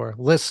waiting for,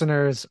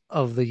 listeners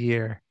of the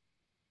year.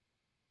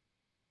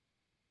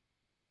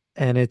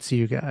 And it's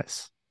you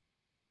guys.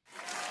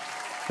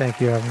 Thank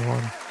you,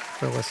 everyone,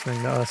 for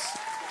listening to us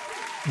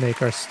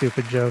make our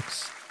stupid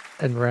jokes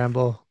and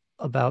ramble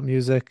about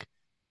music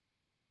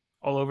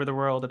All over the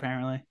world,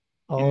 apparently,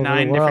 all in over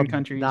the 9 different world.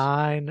 countries.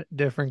 9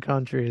 different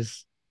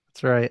countries.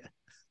 That's right.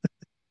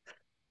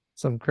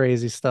 Some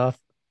crazy stuff.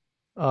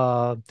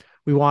 Uh,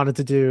 we wanted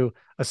to do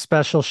a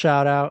special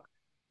shout out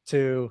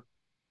to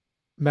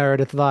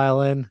Meredith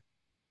Violin.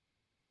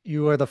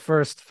 You are the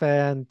first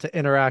fan to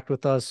interact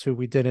with us who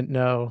we didn't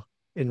know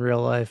in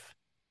real life.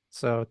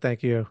 So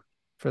thank you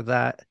for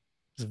that.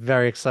 It's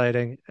very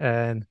exciting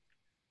and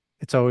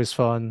it's always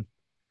fun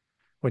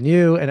when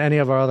you and any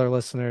of our other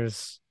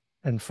listeners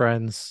and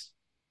friends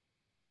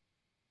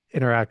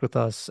interact with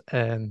us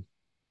and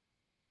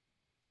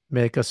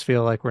make us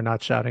feel like we're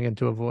not shouting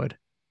into a void.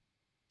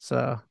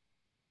 So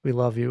we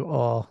love you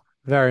all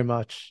very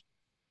much.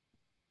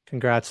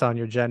 Congrats on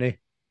your Jenny.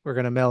 We're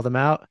going to mail them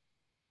out.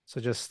 So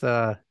just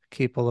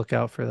keep a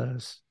lookout for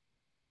those.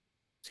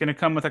 It's going to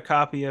come with a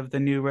copy of the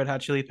new Red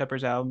Hot Chili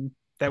Peppers album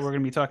that we're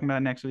going to be talking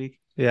about next week.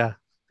 Yeah,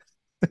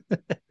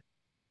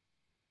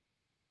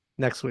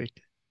 next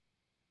week.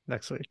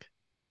 Next week.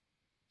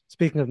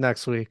 Speaking of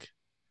next week,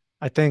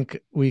 I think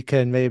we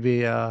can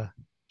maybe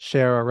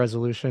share our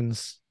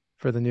resolutions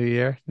for the new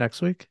year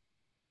next week.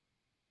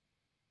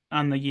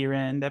 On the year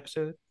end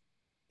episode.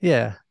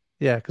 Yeah.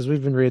 Yeah, because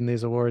we've been reading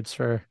these awards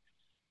for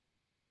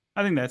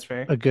I think that's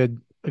fair. a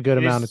good It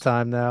amount of is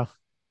time now.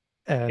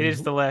 it is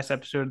And the last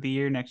episode of the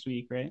year next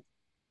week, right?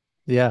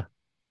 yeah.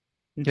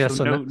 And Yeah, so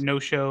so no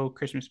show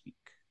Christmas week.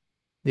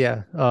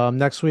 yeah,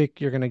 next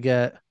week you're gonna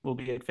get We'll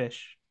be at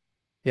Fish.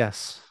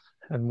 yes,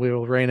 and we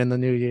will reign in the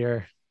new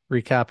year,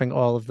 recapping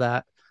all of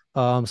that.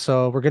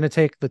 So we're gonna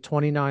take the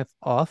 29th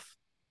off.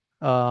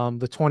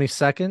 The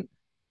 22nd,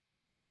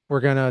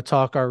 we're gonna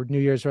talk our New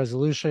Year's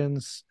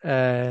resolutions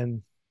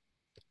and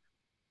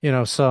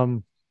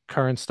some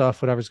current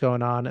stuff, whatever's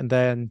going on, and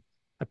then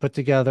I put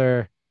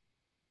together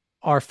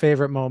our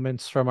favorite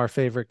moments from our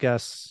favorite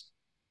guests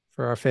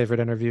for our favorite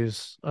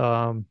interviews.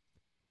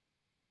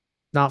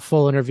 Not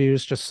full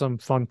interviews, just some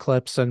fun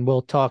clips, and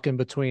we'll talk in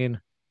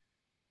between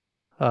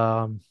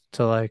to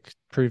like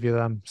preview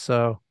them.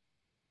 So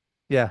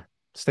yeah,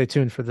 stay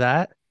tuned for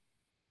that.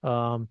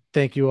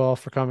 Thank you all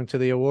for coming to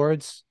the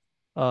awards.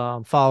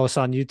 Follow us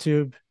on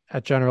YouTube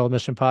at General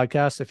Admission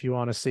Podcast if you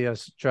want to see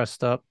us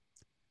dressed up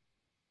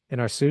in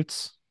our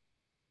suits.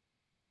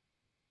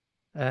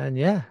 And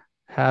yeah,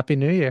 Happy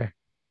New Year.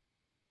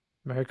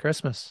 Merry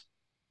Christmas.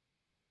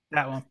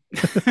 That one.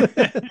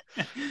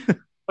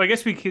 Well, I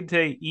guess we could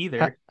say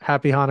either.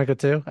 Happy Hanukkah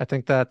too. I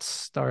think that's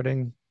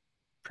starting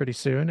pretty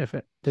soon if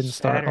it didn't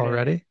start Saturday.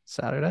 already.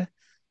 Saturday.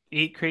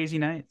 8 crazy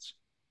nights.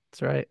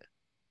 That's right.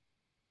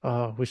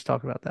 Oh, we should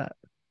talk about that.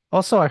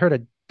 Also, I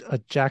heard a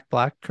Jack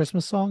Black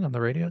Christmas song on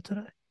the radio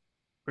today.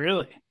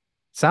 Really?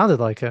 Sounded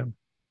like him.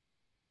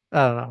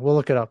 I don't know. We'll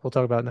look it up. We'll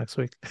talk about it next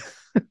week.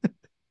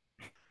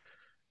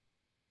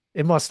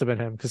 It must have been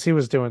him because he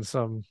was doing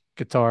some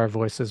guitar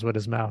voices with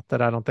his mouth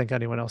that I don't think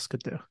anyone else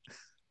could do.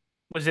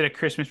 Was it a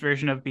Christmas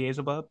version of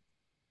Beelzebub?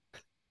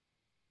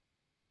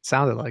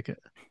 Sounded like it.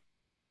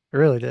 It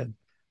really did.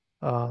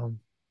 Um, He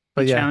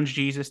but yeah, challenged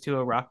Jesus to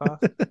a rock off.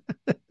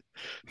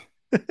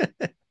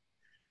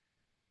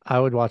 I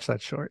would watch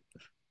that short.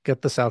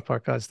 Get the South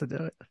Park guys to do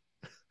it.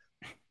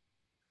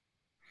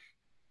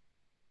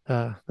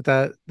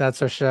 But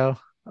that's our show.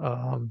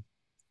 Um,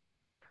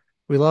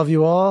 we love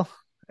you all,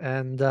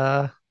 and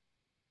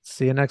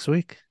see you next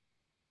week.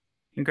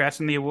 Congrats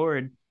on the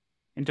award.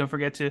 And don't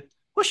forget to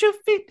wash your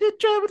feet to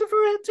dry with a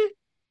variety.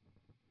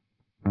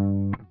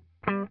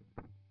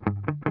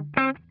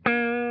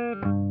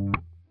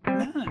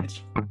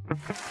 Nice.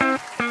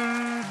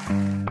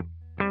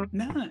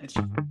 Nice.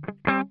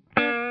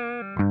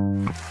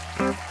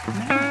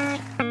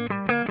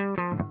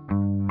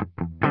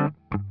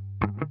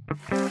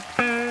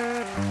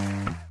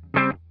 Nice.